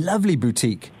lovely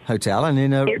boutique hotel and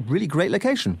in a really great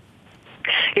location.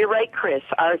 You're right, Chris.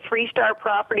 Our 3-star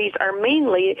properties are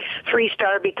mainly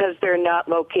 3-star because they're not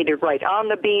located right on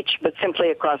the beach, but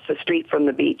simply across the street from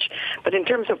the beach. But in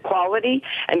terms of quality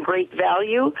and great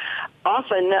value,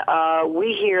 often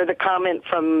we hear the comment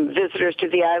from visitors to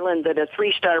the island that a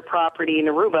 3-star property in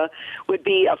Aruba would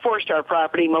be a 4-star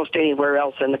property most anywhere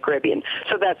else in the Caribbean.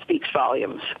 So that speaks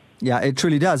volumes. Yeah, it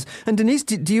truly does. And Denise,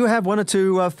 do you have one or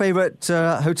two favourite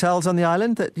hotels on the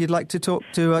island that you'd like to talk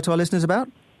to our listeners about?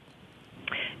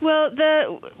 Well,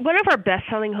 one of our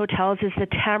best-selling hotels is the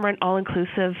Tamarin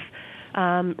All-Inclusive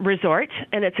Resort,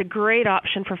 and it's a great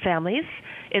option for families.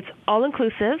 It's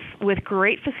all-inclusive with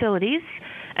great facilities,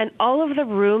 and all of the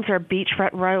rooms are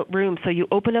beachfront rooms, so you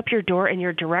open up your door and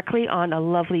you're directly on a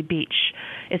lovely beach.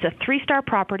 It's a 3-star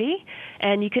property,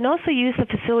 and you can also use the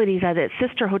facilities at its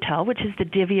sister hotel, which is the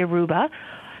Divi Aruba.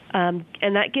 And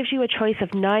that gives you a choice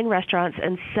of 9 restaurants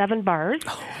and 7 bars,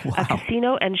 a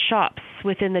casino and shops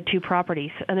within the 2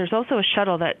 properties. And there's also a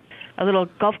little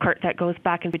golf cart that goes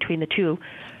back in between the 2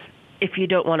 if you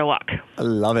don't want to walk. I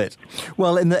love it.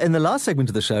 Well, in the last segment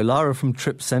of the show, Lara from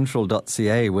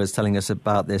tripcentral.ca was telling us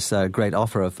about this great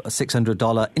offer of a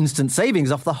 $600 instant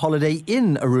savings off the Holiday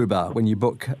Inn Aruba when you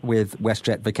book with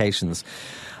WestJet Vacations.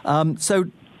 So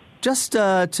just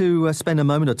to spend a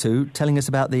moment or two telling us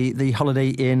about the Holiday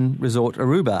Inn Resort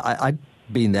Aruba. I've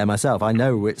been there myself. I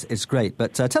know it's great,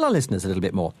 but tell our listeners a little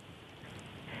bit more.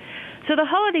 So the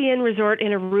Holiday Inn Resort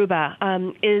in Aruba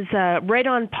is right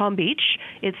on Palm Beach.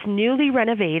 It's newly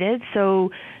renovated, so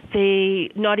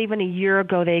not even a year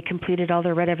ago, they completed all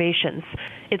their renovations.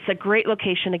 It's a great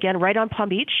location, again, right on Palm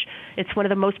Beach. It's one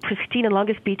of the most pristine and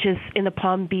longest beaches in the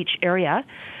Palm Beach area.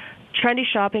 Trendy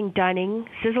shopping, dining,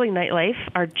 sizzling nightlife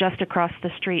are just across the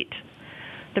street.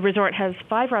 The resort has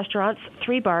 5 restaurants,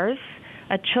 3 bars,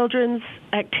 a children's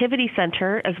activity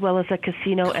center, as well as a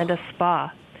casino and a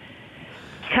spa.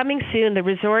 Coming soon, the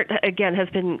resort, again, has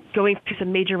been going through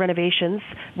some major renovations,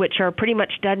 which are pretty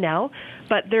much done now.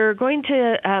 But they're going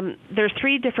to, there's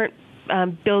 3 different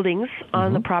buildings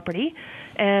on the property,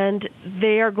 and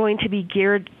they are going to be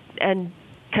geared and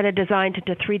kind of designed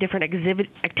into 3 different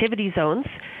activity zones,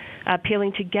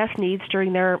 appealing to guest needs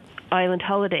during their island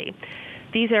holiday.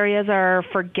 These areas are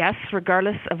for guests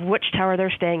regardless of which tower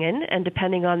they're staying in and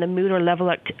depending on the mood or level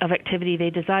of activity they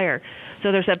desire.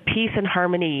 So there's a peace and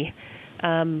harmony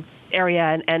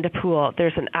area and a pool.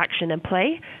 There's an action and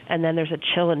play, and then there's a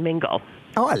chill and mingle.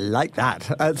 Oh, I like that.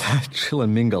 Chill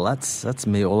and mingle. That's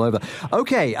me all over.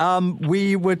 Okay,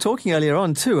 we were talking earlier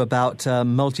on, too, about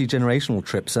multi-generational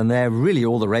trips, and they're really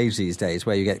all the rage these days,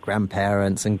 where you get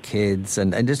grandparents and kids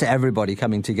and just everybody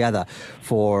coming together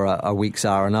for a week's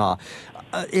R&R.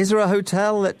 Is there a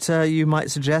hotel that you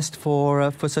might suggest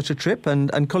for such a trip?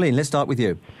 And Colleen, let's start with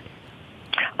you.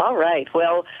 All right.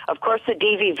 Well, of course, the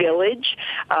DV Village.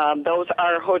 Those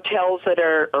are hotels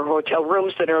or hotel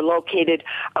rooms that are located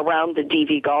around the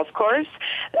DV golf course.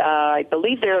 I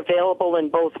believe they're available in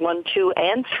both 1, 2,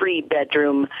 and 3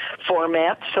 bedroom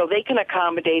formats, so they can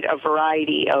accommodate a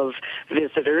variety of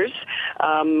visitors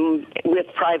with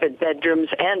private bedrooms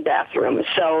and bathrooms.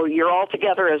 So you're all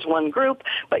together as one group,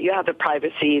 but you have the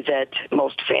privacy that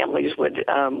most families would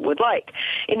like.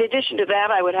 In addition to that,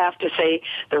 I would have to say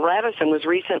the Radisson was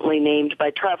recently named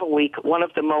by Travel Week one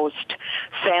of the most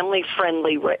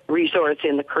family-friendly resorts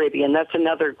in the Caribbean. That's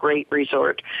another great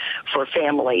resort for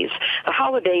families. The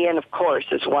Holiday Inn, of course,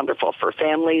 is wonderful for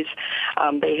families.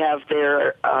 They have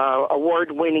their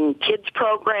award-winning kids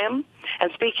program.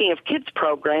 And speaking of kids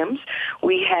programs,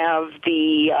 we have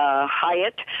the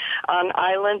Hyatt on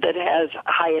island that has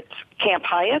Camp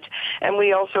Hyatt, and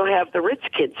we also have the Ritz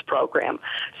Kids program.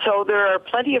 So there are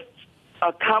plenty of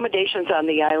accommodations on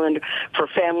the island for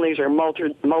families or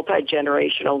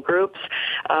multi-generational groups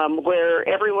where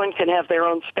everyone can have their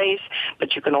own space,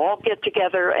 but you can all get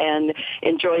together and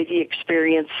enjoy the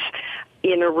experience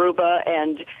in Aruba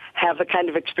and have the kind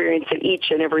of experience that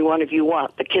each and every one of you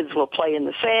want. The kids will play in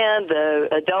the sand. The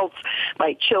adults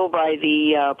might chill by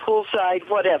the poolside,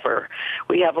 whatever.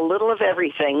 We have a little of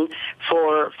everything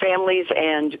for families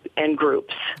and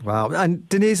groups. Wow. And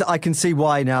Denise, I can see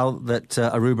why now that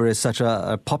Aruba is such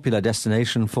a popular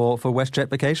destination for WestJet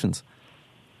vacations.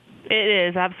 It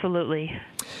is, absolutely.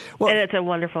 Well, and it's a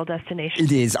wonderful destination.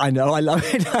 It is. I know. I love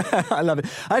it. I love it.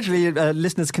 Actually,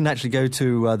 listeners can actually go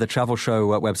to the Travel Show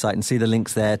website and see the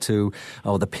links there to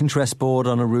the Pinterest board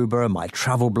on Aruba and my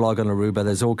travel blog on Aruba.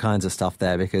 There's all kinds of stuff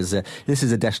there because this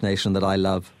is a destination that I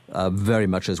love very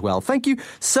much as well. Thank you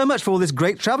so much for all this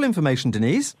great travel information,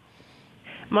 Denise.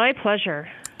 My pleasure.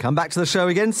 Come back to the show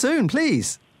again soon,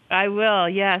 please. I will,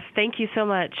 yes. Thank you so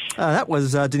much. That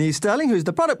was Denise Sterling, who's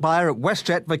the product buyer at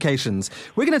WestJet Vacations.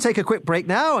 We're going to take a quick break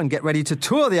now and get ready to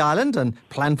tour the island and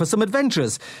plan for some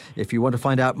adventures. If you want to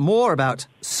find out more about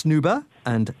Snuba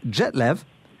and Jetlev,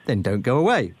 then don't go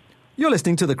away. You're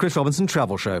listening to the Chris Robinson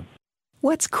Travel Show.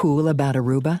 What's cool about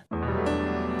Aruba?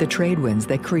 The trade winds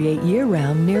that create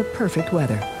year-round near-perfect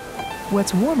weather.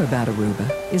 What's warm about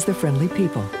Aruba is the friendly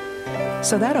people.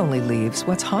 So that only leaves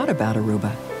what's hot about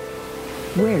Aruba.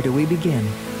 Where do we begin?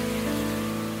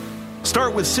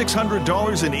 Start with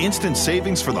 $600 in instant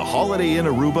savings for the Holiday Inn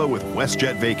Aruba with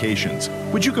WestJet Vacations,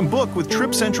 which you can book with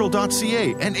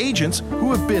tripcentral.ca and agents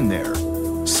who have been there.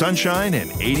 Sunshine and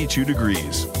 82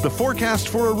 degrees. The forecast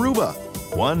for Aruba.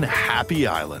 One happy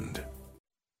island.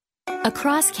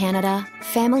 Across Canada,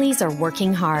 families are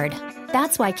working hard.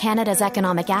 That's why Canada's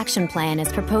Economic Action Plan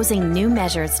is proposing new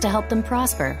measures to help them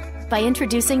prosper. By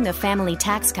introducing the family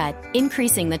tax cut,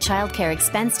 increasing the childcare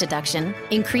expense deduction,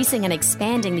 increasing and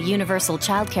expanding the universal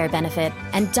childcare benefit,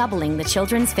 and doubling the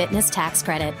children's fitness tax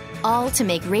credit, all to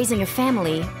make raising a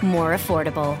family more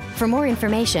affordable. For more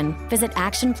information, visit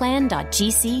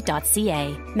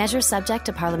actionplan.gc.ca. Measures subject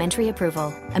to parliamentary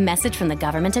approval. A message from the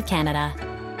Government of Canada.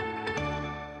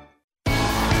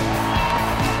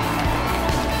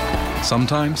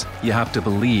 Sometimes you have to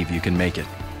believe you can make it.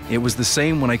 It was the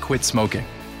same when I quit smoking.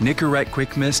 Nicorette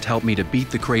Quick Mist helped me to beat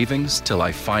the cravings till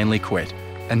I finally quit.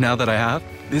 And now that I have,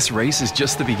 this race is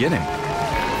just the beginning.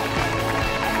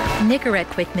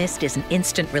 Nicorette Quick Mist is an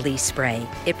instant release spray.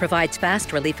 It provides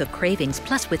fast relief of cravings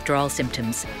plus withdrawal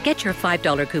symptoms. Get your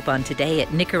 $5 coupon today at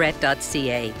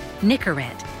nicorette.ca.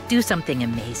 Nicorette, do something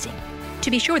amazing. To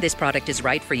be sure this product is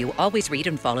right for you, always read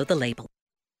and follow the label.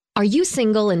 Are you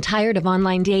single and tired of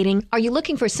online dating? Are you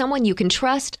looking for someone you can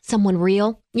trust, someone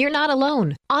real? You're not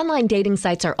alone. Online dating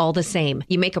sites are all the same.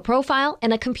 You make a profile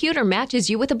and a computer matches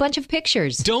you with a bunch of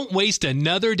pictures. Don't waste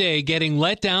another day getting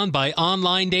let down by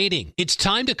online dating. It's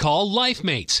time to call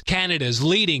LifeMates, Canada's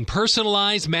leading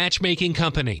personalized matchmaking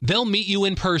company. They'll meet you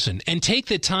in person and take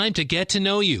the time to get to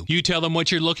know you. You tell them what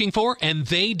you're looking for and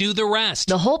they do the rest.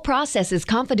 The whole process is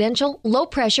confidential, low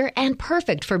pressure, and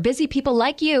perfect for busy people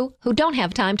like you who don't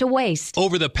have time to waste.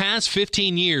 Over the past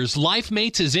 15 years,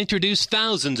 LifeMates has introduced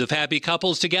thousands of happy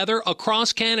couples together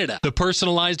across Canada. The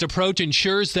personalized approach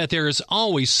ensures that there is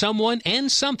always someone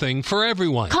and something for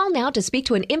everyone. Call now to speak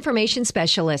to an information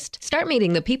specialist. Start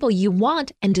meeting the people you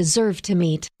want and deserve to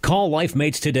meet. Call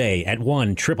LifeMates today at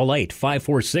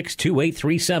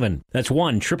 1-888-546-2837. That's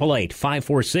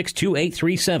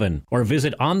 1-888-546-2837. Or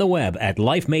visit on the web at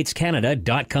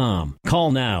lifematescanada.com.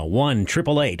 Call now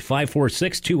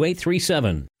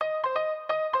 1-888-546-2837.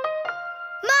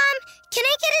 Can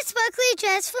I get a sparkly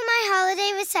dress for my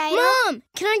holiday recital? Mom,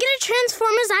 can I get a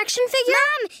Transformers action figure?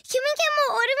 Mom, can we get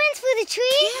more ornaments for the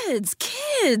tree?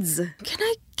 Kids, can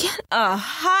I get a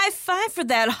high five for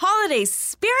that holiday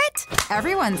spirit?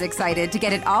 Everyone's excited to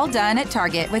get it all done at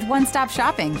Target with one-stop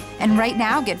shopping. And right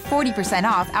now, get 40%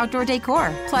 off outdoor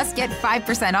decor. Plus, get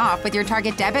 5% off with your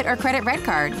Target debit or credit red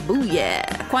card.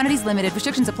 Booyah. Quantities limited.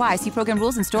 Restrictions apply. See program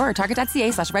rules in store or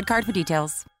target.ca/redcard for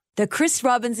details. The Chris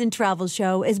Robinson Travel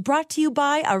Show is brought to you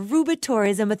by Aruba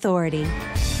Tourism Authority.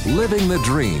 Living the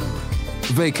dream.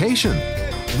 Vacation.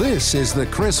 This is the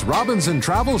Chris Robinson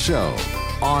Travel Show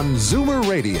on Zoomer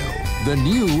Radio, the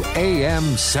new AM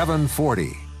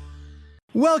 740.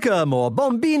 Welcome, or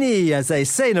Bombini, as they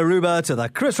say in Aruba, to the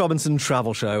Chris Robinson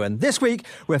Travel Show. And this week,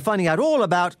 we're finding out all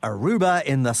about Aruba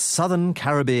in the southern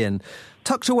Caribbean.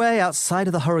 Tucked away outside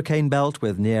of the hurricane belt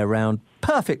with near-round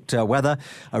perfect weather,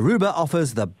 Aruba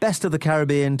offers the best of the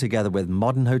Caribbean together with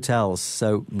modern hotels.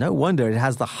 So no wonder it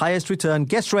has the highest return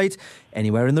guest rate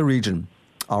anywhere in the region.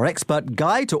 Our expert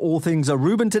guide to all things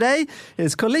Aruban today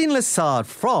is Colleen Lessard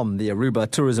from the Aruba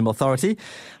Tourism Authority.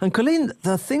 And Colleen,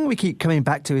 the thing we keep coming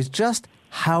back to is just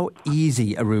how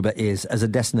easy Aruba is as a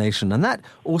destination. And that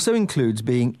also includes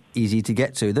being easy to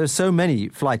get to. There's so many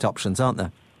flight options, aren't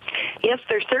there? Yes,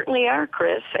 there certainly are,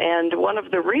 Chris. And one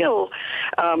of the real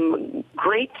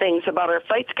great things about our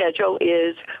flight schedule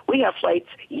is we have flights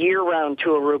year-round to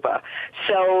Aruba.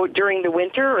 So during the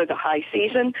winter or the high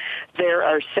season, there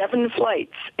are 7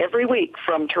 flights every week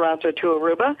from Toronto to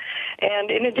Aruba. And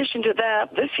in addition to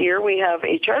that, this year we have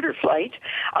a charter flight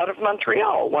out of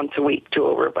Montreal once a week to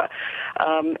Aruba.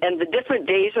 And the different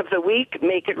days of the week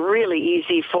make it really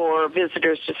easy for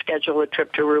visitors to schedule a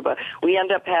trip to Aruba. We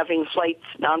end up having flights,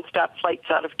 nonstop flights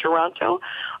out of Toronto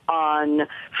on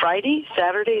Friday,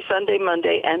 Saturday, Sunday,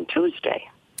 Monday, and Tuesday.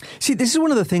 See, this is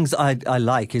one of the things I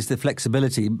like, is the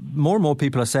flexibility. More and more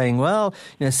people are saying, well,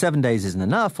 7 days isn't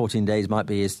enough, 14 days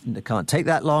it can't take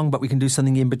that long, but we can do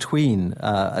something in between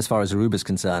as far as Aruba's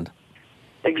concerned.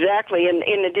 Exactly. And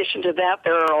in addition to that,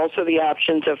 there are also the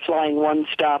options of flying one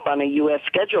stop on a U.S.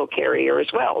 schedule carrier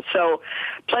as well. So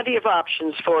plenty of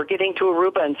options for getting to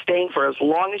Aruba and staying for as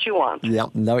long as you want. Yeah,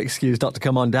 no excuse not to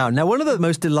come on down. Now, one of the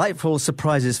most delightful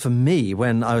surprises for me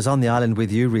when I was on the island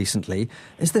with you recently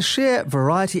is the sheer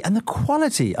variety and the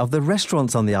quality of the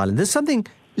restaurants on the island. There's something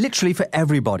literally for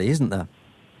everybody, isn't there?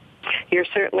 You're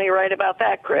certainly right about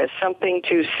that, Chris. Something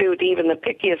to suit even the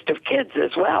pickiest of kids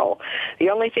as well.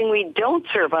 The only thing we don't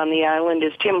serve on the island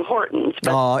is Tim Hortons.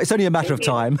 Oh, it's only a matter of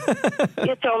time.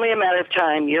 It's only a matter of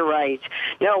time. You're right.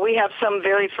 No, we have some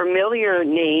very familiar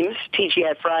names,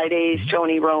 TGI Fridays,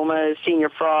 Tony Roma's, Senior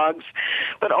Frogs,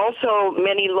 but also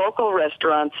many local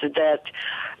restaurants that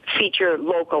feature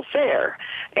local fare.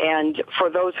 And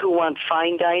for those who want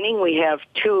fine dining, we have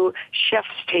 2 chef's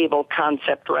table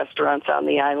concept restaurants on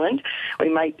the island. We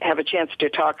might have a chance to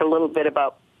talk a little bit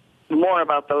more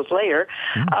about those later.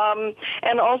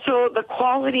 And also the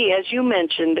quality, as you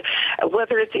mentioned,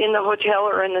 whether it's in the hotel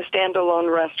or in the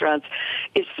standalone restaurants,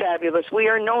 is fabulous. We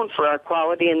are known for our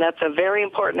quality, and that's a very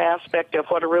important aspect of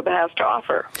what Aruba has to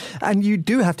offer. And you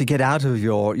do have to get out of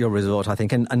your resort, I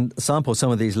think, and sample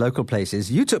some of these local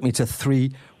places. You took me to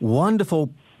 3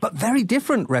 wonderful but very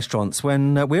different restaurants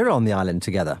when we were on the island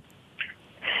together.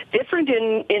 Different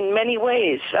in many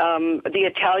ways. The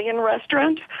Italian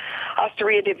restaurant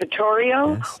Osteria di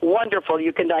Vittorio, wonderful.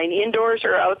 You can dine indoors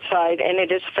or outside, and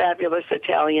it is fabulous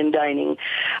Italian dining.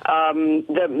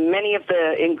 Many of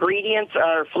the ingredients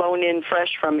are flown in fresh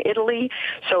from Italy,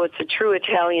 so it's a true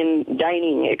Italian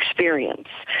dining experience.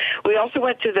 We also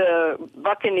went to the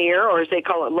Buccaneer, or as they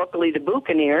call it locally, the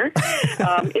Buccaneer.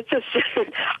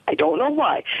 I don't know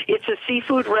why. It's a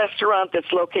seafood restaurant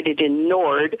that's located in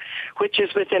Nord, which is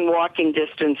within walking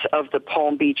distance of the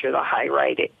Palm Beach or the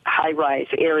high-rise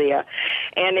area.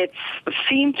 And it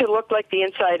seemed to look like the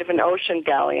inside of an ocean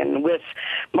galleon, with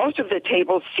most of the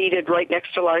tables seated right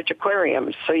next to large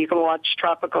aquariums. So you can watch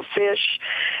tropical fish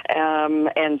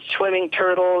and swimming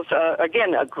turtles.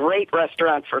 Again, a great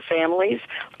restaurant for families.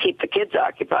 Keep the kids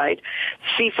occupied.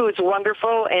 Seafood's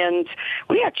wonderful, and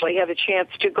we actually had a chance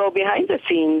to go behind the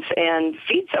scenes and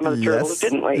feed some of the turtles,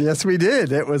 didn't we? Yes, we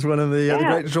did. It was one of the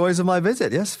great joys of my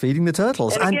visit, yes, feeding the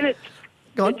turtles. And again,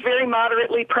 it's very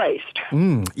moderately priced.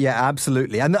 Yeah,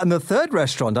 absolutely. And the third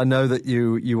restaurant I know that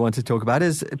you want to talk about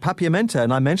is Papiamento,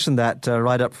 and I mentioned that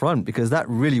right up front because that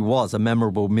really was a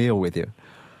memorable meal with you.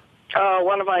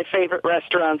 One of my favorite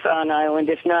restaurants on island,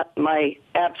 if not my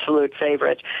absolute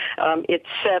favorite. It's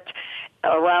set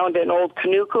around an old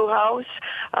Kanuku house.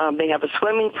 They have a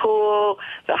swimming pool.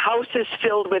 The house is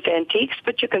filled with antiques,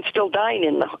 but you can still dine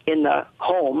in the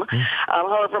home.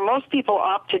 However, most people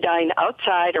opt to dine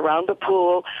outside around the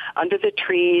pool, under the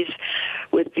trees,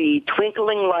 with the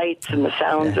twinkling lights and the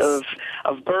sounds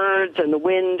of birds and the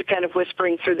wind kind of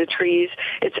whispering through the trees.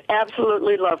 It's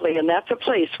absolutely lovely, and that's a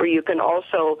place where you can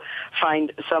also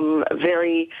find some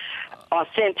very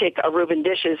authentic Aruban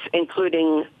dishes,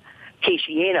 including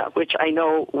quichena, which I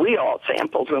know we all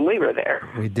sampled when we were there.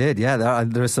 We did, yeah.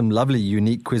 There is some lovely,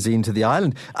 unique cuisine to the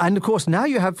island. And, of course, now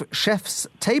you have chef's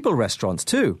table restaurants,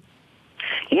 too.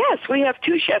 Yes, we have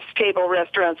 2 chef's table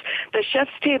restaurants. The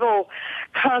chef's table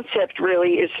concept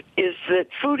really is that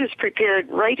food is prepared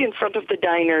right in front of the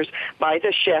diners by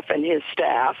the chef and his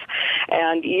staff.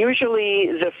 And usually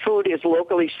the food is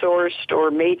locally sourced or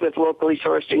made with locally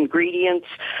sourced ingredients,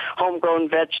 homegrown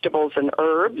vegetables and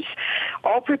herbs,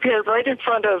 all prepared right in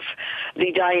front of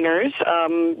the diners.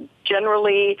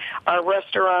 Generally, our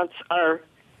restaurants are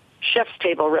chef's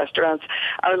table restaurants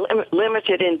are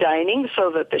limited in dining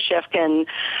so that the chef can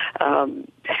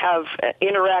have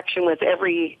interaction with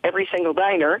every single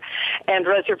diner, and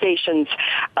reservations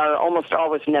are almost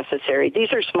always necessary.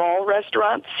 These are small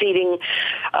restaurants seating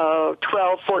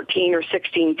 12, 14, or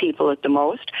 16 people at the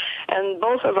most, and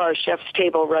both of our chef's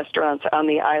table restaurants on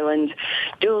the island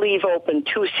do leave open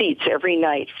 2 seats every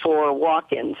night for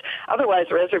walk-ins.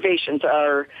 Otherwise, reservations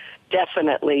are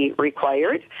definitely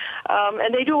required.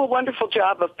 And they do a wonderful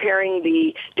job of pairing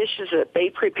the dishes that they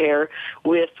prepare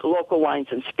with local wines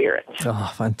and spirits.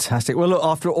 Oh, fantastic. Well, look,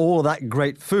 after all of that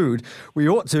great food, we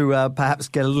ought to perhaps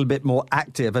get a little bit more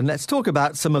active. And let's talk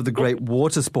about some of the great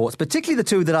water sports, particularly the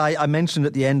 2 that I mentioned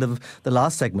at the end of the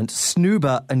last segment,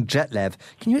 Snuba and Jetlev.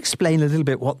 Can you explain a little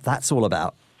bit what that's all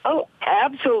about? Oh,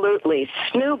 absolutely.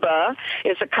 Snuba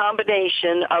is a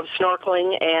combination of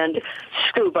snorkeling and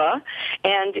scuba,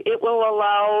 and it will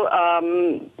allow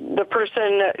the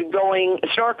person going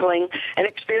snorkeling an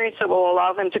experience that will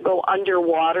allow them to go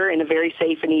underwater in a very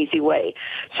safe and easy way.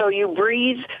 So you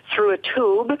breathe through a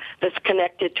tube that's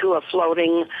connected to a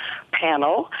floating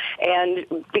panel,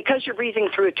 and because you're breathing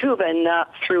through a tube and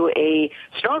not through a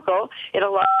snorkel, it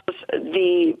allows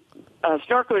the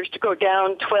snorkelers to go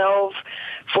down 12,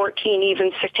 14,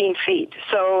 even 16 feet.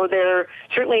 So they're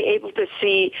certainly able to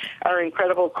see our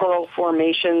incredible coral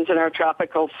formations and our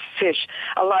tropical fish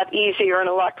a lot easier and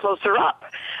a lot closer up,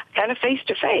 kind of face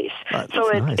to face.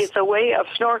 So it's a way of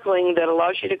snorkeling that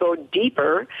allows you to go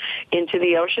deeper into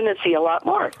the ocean and see a lot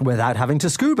more. Without having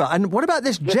to scuba. And what about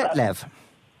this Jetlev?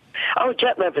 Oh,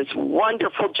 Jetlev is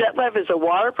wonderful. Jetlev is a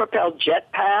water-propelled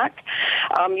jetpack.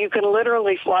 You can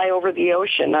literally fly over the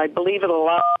ocean. I believe it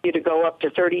allows you to go up to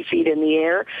 30 feet in the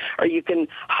air, or you can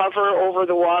hover over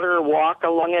the water or walk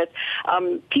along it.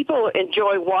 People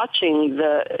enjoy watching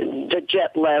the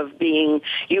Jetlev being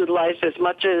utilized as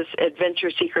much as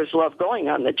adventure seekers love going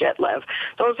on the Jetlev.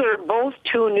 Those are both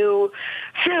 2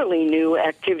 fairly new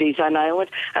activities on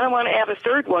island. And I want to add a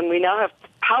third one. We now have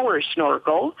Power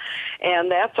Snorkel,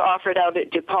 and that's offered out at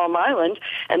DuPalm Island,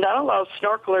 and that allows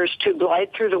snorkelers to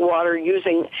glide through the water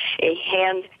using a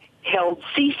handheld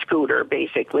sea scooter,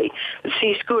 basically. The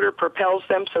sea scooter propels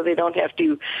them so they don't have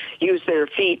to use their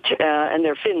feet and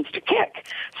their fins to kick.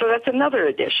 So that's another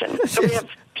addition. So we have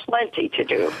plenty to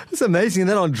do. It's amazing. And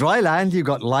then on dry land, you've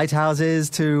got lighthouses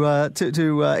to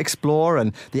explore,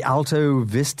 and the Alto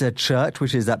Vista Church,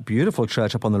 which is that beautiful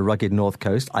church up on the rugged north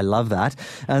coast. I love that.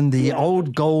 And the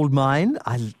old gold mine.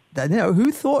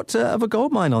 Who thought of a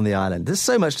gold mine on the island? There's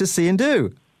so much to see and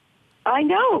do. I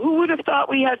know. Who would have thought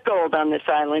we had gold on this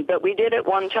island? But we did at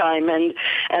one time, and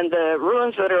the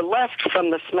ruins that are left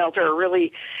from the smelter are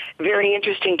really very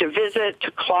interesting to visit, to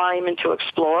climb, and to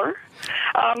explore.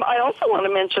 I also want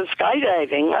to mention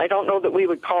skydiving. I don't know that we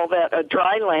would call that a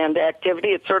dry land activity.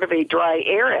 It's sort of a dry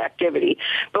air activity.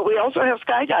 But we also have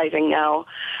skydiving now,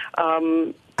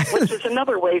 which is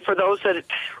another way for those that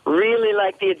really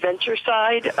like the adventure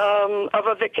side of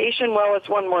a vacation. Well, it's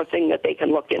one more thing that they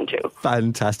can look into.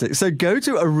 Fantastic. So go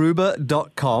to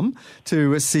Aruba.com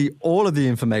to see all of the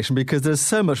information, because there's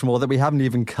so much more that we haven't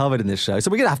even covered in this show. So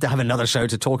we're going to have another show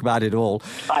to talk about it all.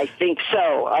 I think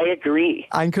so. I agree.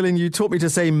 And Colleen, you taught me to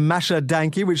say Masha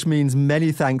Danki, which means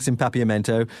many thanks in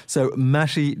Papiamento. So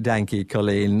Mashi Danki,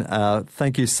 Colleen.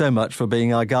 Thank you so much for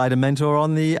being our guide and mentor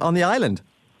on the island.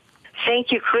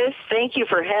 Thank you, Chris. Thank you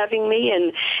for having me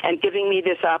and giving me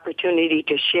this opportunity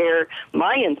to share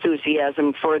my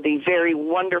enthusiasm for the very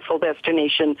wonderful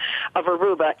destination of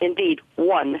Aruba. Indeed,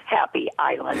 one happy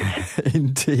island.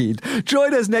 Indeed.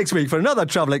 Join us next week for another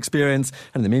travel experience.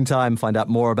 And in the meantime, find out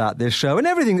more about this show and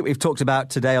everything that we've talked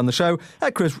about today on the show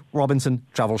at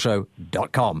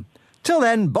chrisrobinsontravelshow.com. Till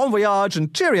then, bon voyage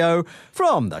and cheerio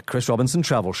from the Chris Robinson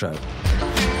Travel Show.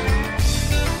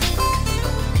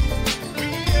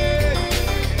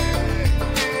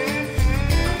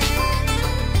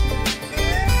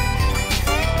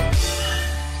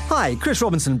 Hi, Chris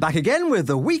Robinson back again with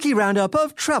the weekly roundup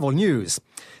of travel news.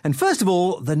 And first of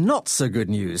all, the not-so-good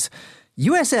news.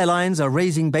 US airlines are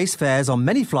raising base fares on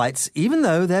many flights, even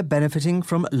though they're benefiting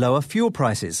from lower fuel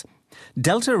prices.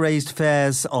 Delta raised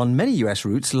fares on many US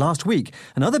routes last week,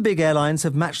 and other big airlines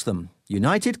have matched them.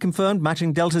 United confirmed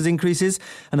matching Delta's increases,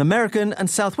 and American and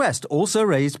Southwest also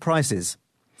raised prices.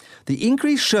 The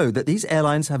increase showed that these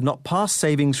airlines have not passed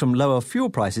savings from lower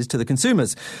fuel prices to the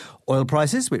consumers. Oil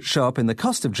prices, which show up in the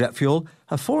cost of jet fuel,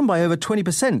 have fallen by over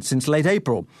 20% since late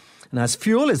April. And as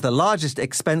fuel is the largest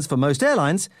expense for most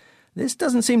airlines, this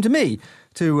doesn't seem to me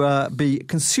to be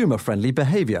consumer-friendly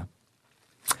behaviour.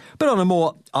 But on a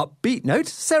more upbeat note,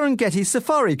 Serengeti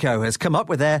Safari Co. has come up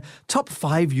with their top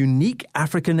 5 unique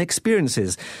African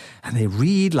experiences. And they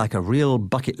read like a real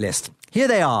bucket list. Here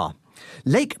they are.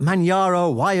 Lake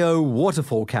Manyara Wayo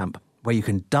Waterfall Camp, where you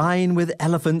can dine with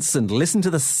elephants and listen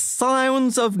to the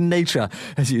sounds of nature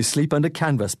as you sleep under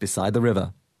canvas beside the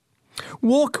river.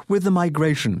 Walk with the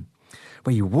Migration,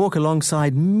 where you walk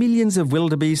alongside millions of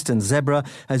wildebeest and zebra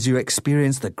as you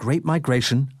experience the Great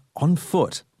Migration on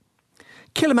foot.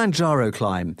 Kilimanjaro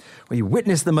Climb, where you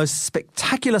witness the most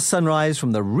spectacular sunrise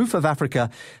from the roof of Africa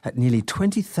at nearly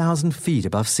 20,000 feet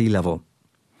above sea level.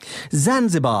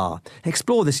 Zanzibar.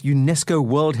 Explore this UNESCO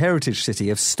World Heritage City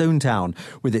of Stone Town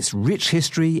with its rich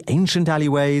history, ancient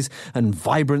alleyways and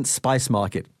vibrant spice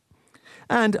market.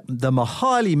 And the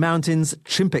Mohali Mountains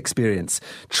Chimp Experience.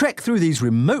 Trek through these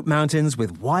remote mountains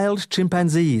with wild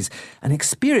chimpanzees and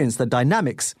experience the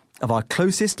dynamics of our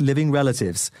closest living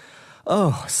relatives.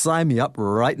 Oh, sign me up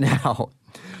right now.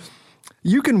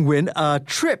 You can win a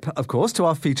trip, of course, to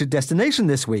our featured destination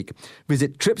this week.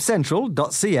 Visit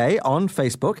tripcentral.ca on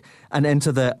Facebook and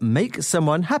enter the Make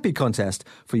Someone Happy contest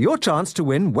for your chance to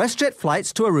win WestJet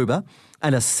flights to Aruba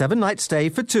and a 7-night stay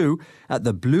for 2 at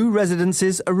the Blue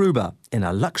Residences Aruba in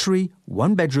a luxury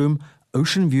 1-bedroom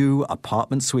ocean view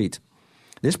apartment suite.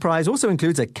 This prize also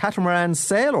includes a catamaran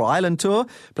sail or island tour,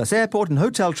 plus airport and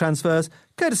hotel transfers,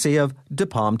 courtesy of De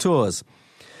Palm Tours.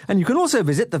 And you can also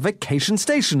visit the vacation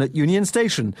station at Union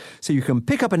Station, so you can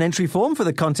pick up an entry form for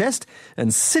the contest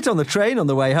and sit on the train on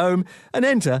the way home and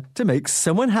enter to make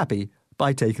someone happy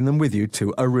by taking them with you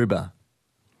to Aruba.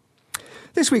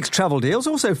 This week's travel deals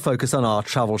also focus on our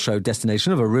travel show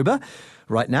destination of Aruba.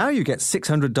 Right now, you get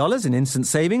 $600 in instant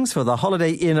savings for the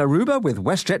holiday in Aruba with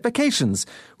WestJet Vacations,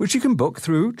 which you can book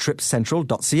through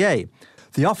tripcentral.ca.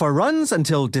 The offer runs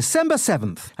until December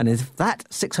 7th, and if that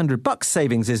 $600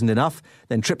 savings isn't enough,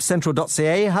 then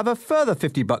tripcentral.ca have a further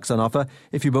 $50 on offer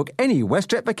if you book any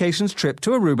WestJet Vacations trip to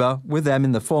Aruba with them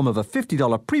in the form of a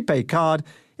 $50 prepaid card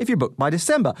if you book by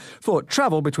December for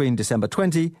travel between December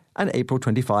 20 and April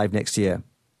 25 next year.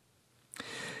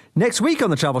 Next week on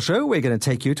the Travel Show, we're going to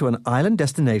take you to an island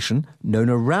destination known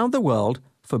around the world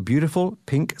for beautiful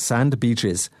pink sand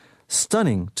beaches,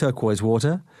 stunning turquoise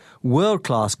water,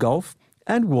 world-class golf,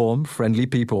 and warm, friendly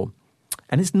people.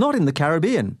 And it's not in the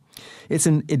Caribbean. It's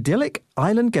an idyllic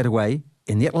island getaway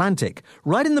in the Atlantic,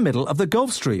 right in the middle of the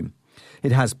Gulf Stream.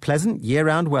 It has pleasant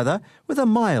year-round weather with a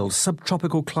mild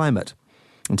subtropical climate.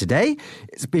 And today,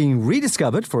 it's being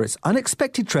rediscovered for its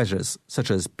unexpected treasures,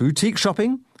 such as boutique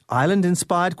shopping,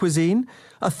 island-inspired cuisine,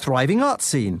 a thriving art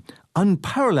scene,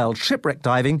 unparalleled shipwreck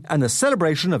diving, and the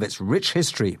celebration of its rich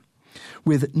history.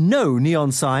 With no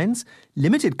neon signs,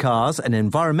 limited cars, and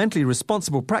environmentally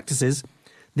responsible practices,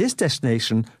 this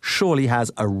destination surely has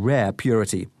a rare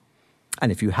purity.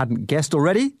 And if you hadn't guessed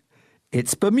already,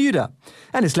 it's Bermuda,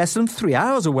 and it's less than 3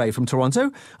 hours away from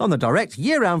Toronto on the direct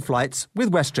year-round flights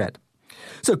with WestJet.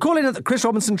 So call in at the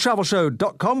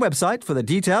chrisrobinsontravelshow.com website for the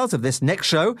details of this next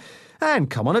show, and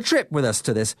come on a trip with us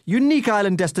to this unique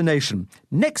island destination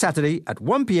next Saturday at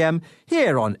 1 p.m.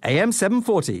 here on AM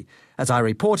 740 as I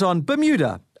report on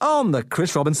Bermuda on the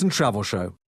Chris Robinson Travel Show.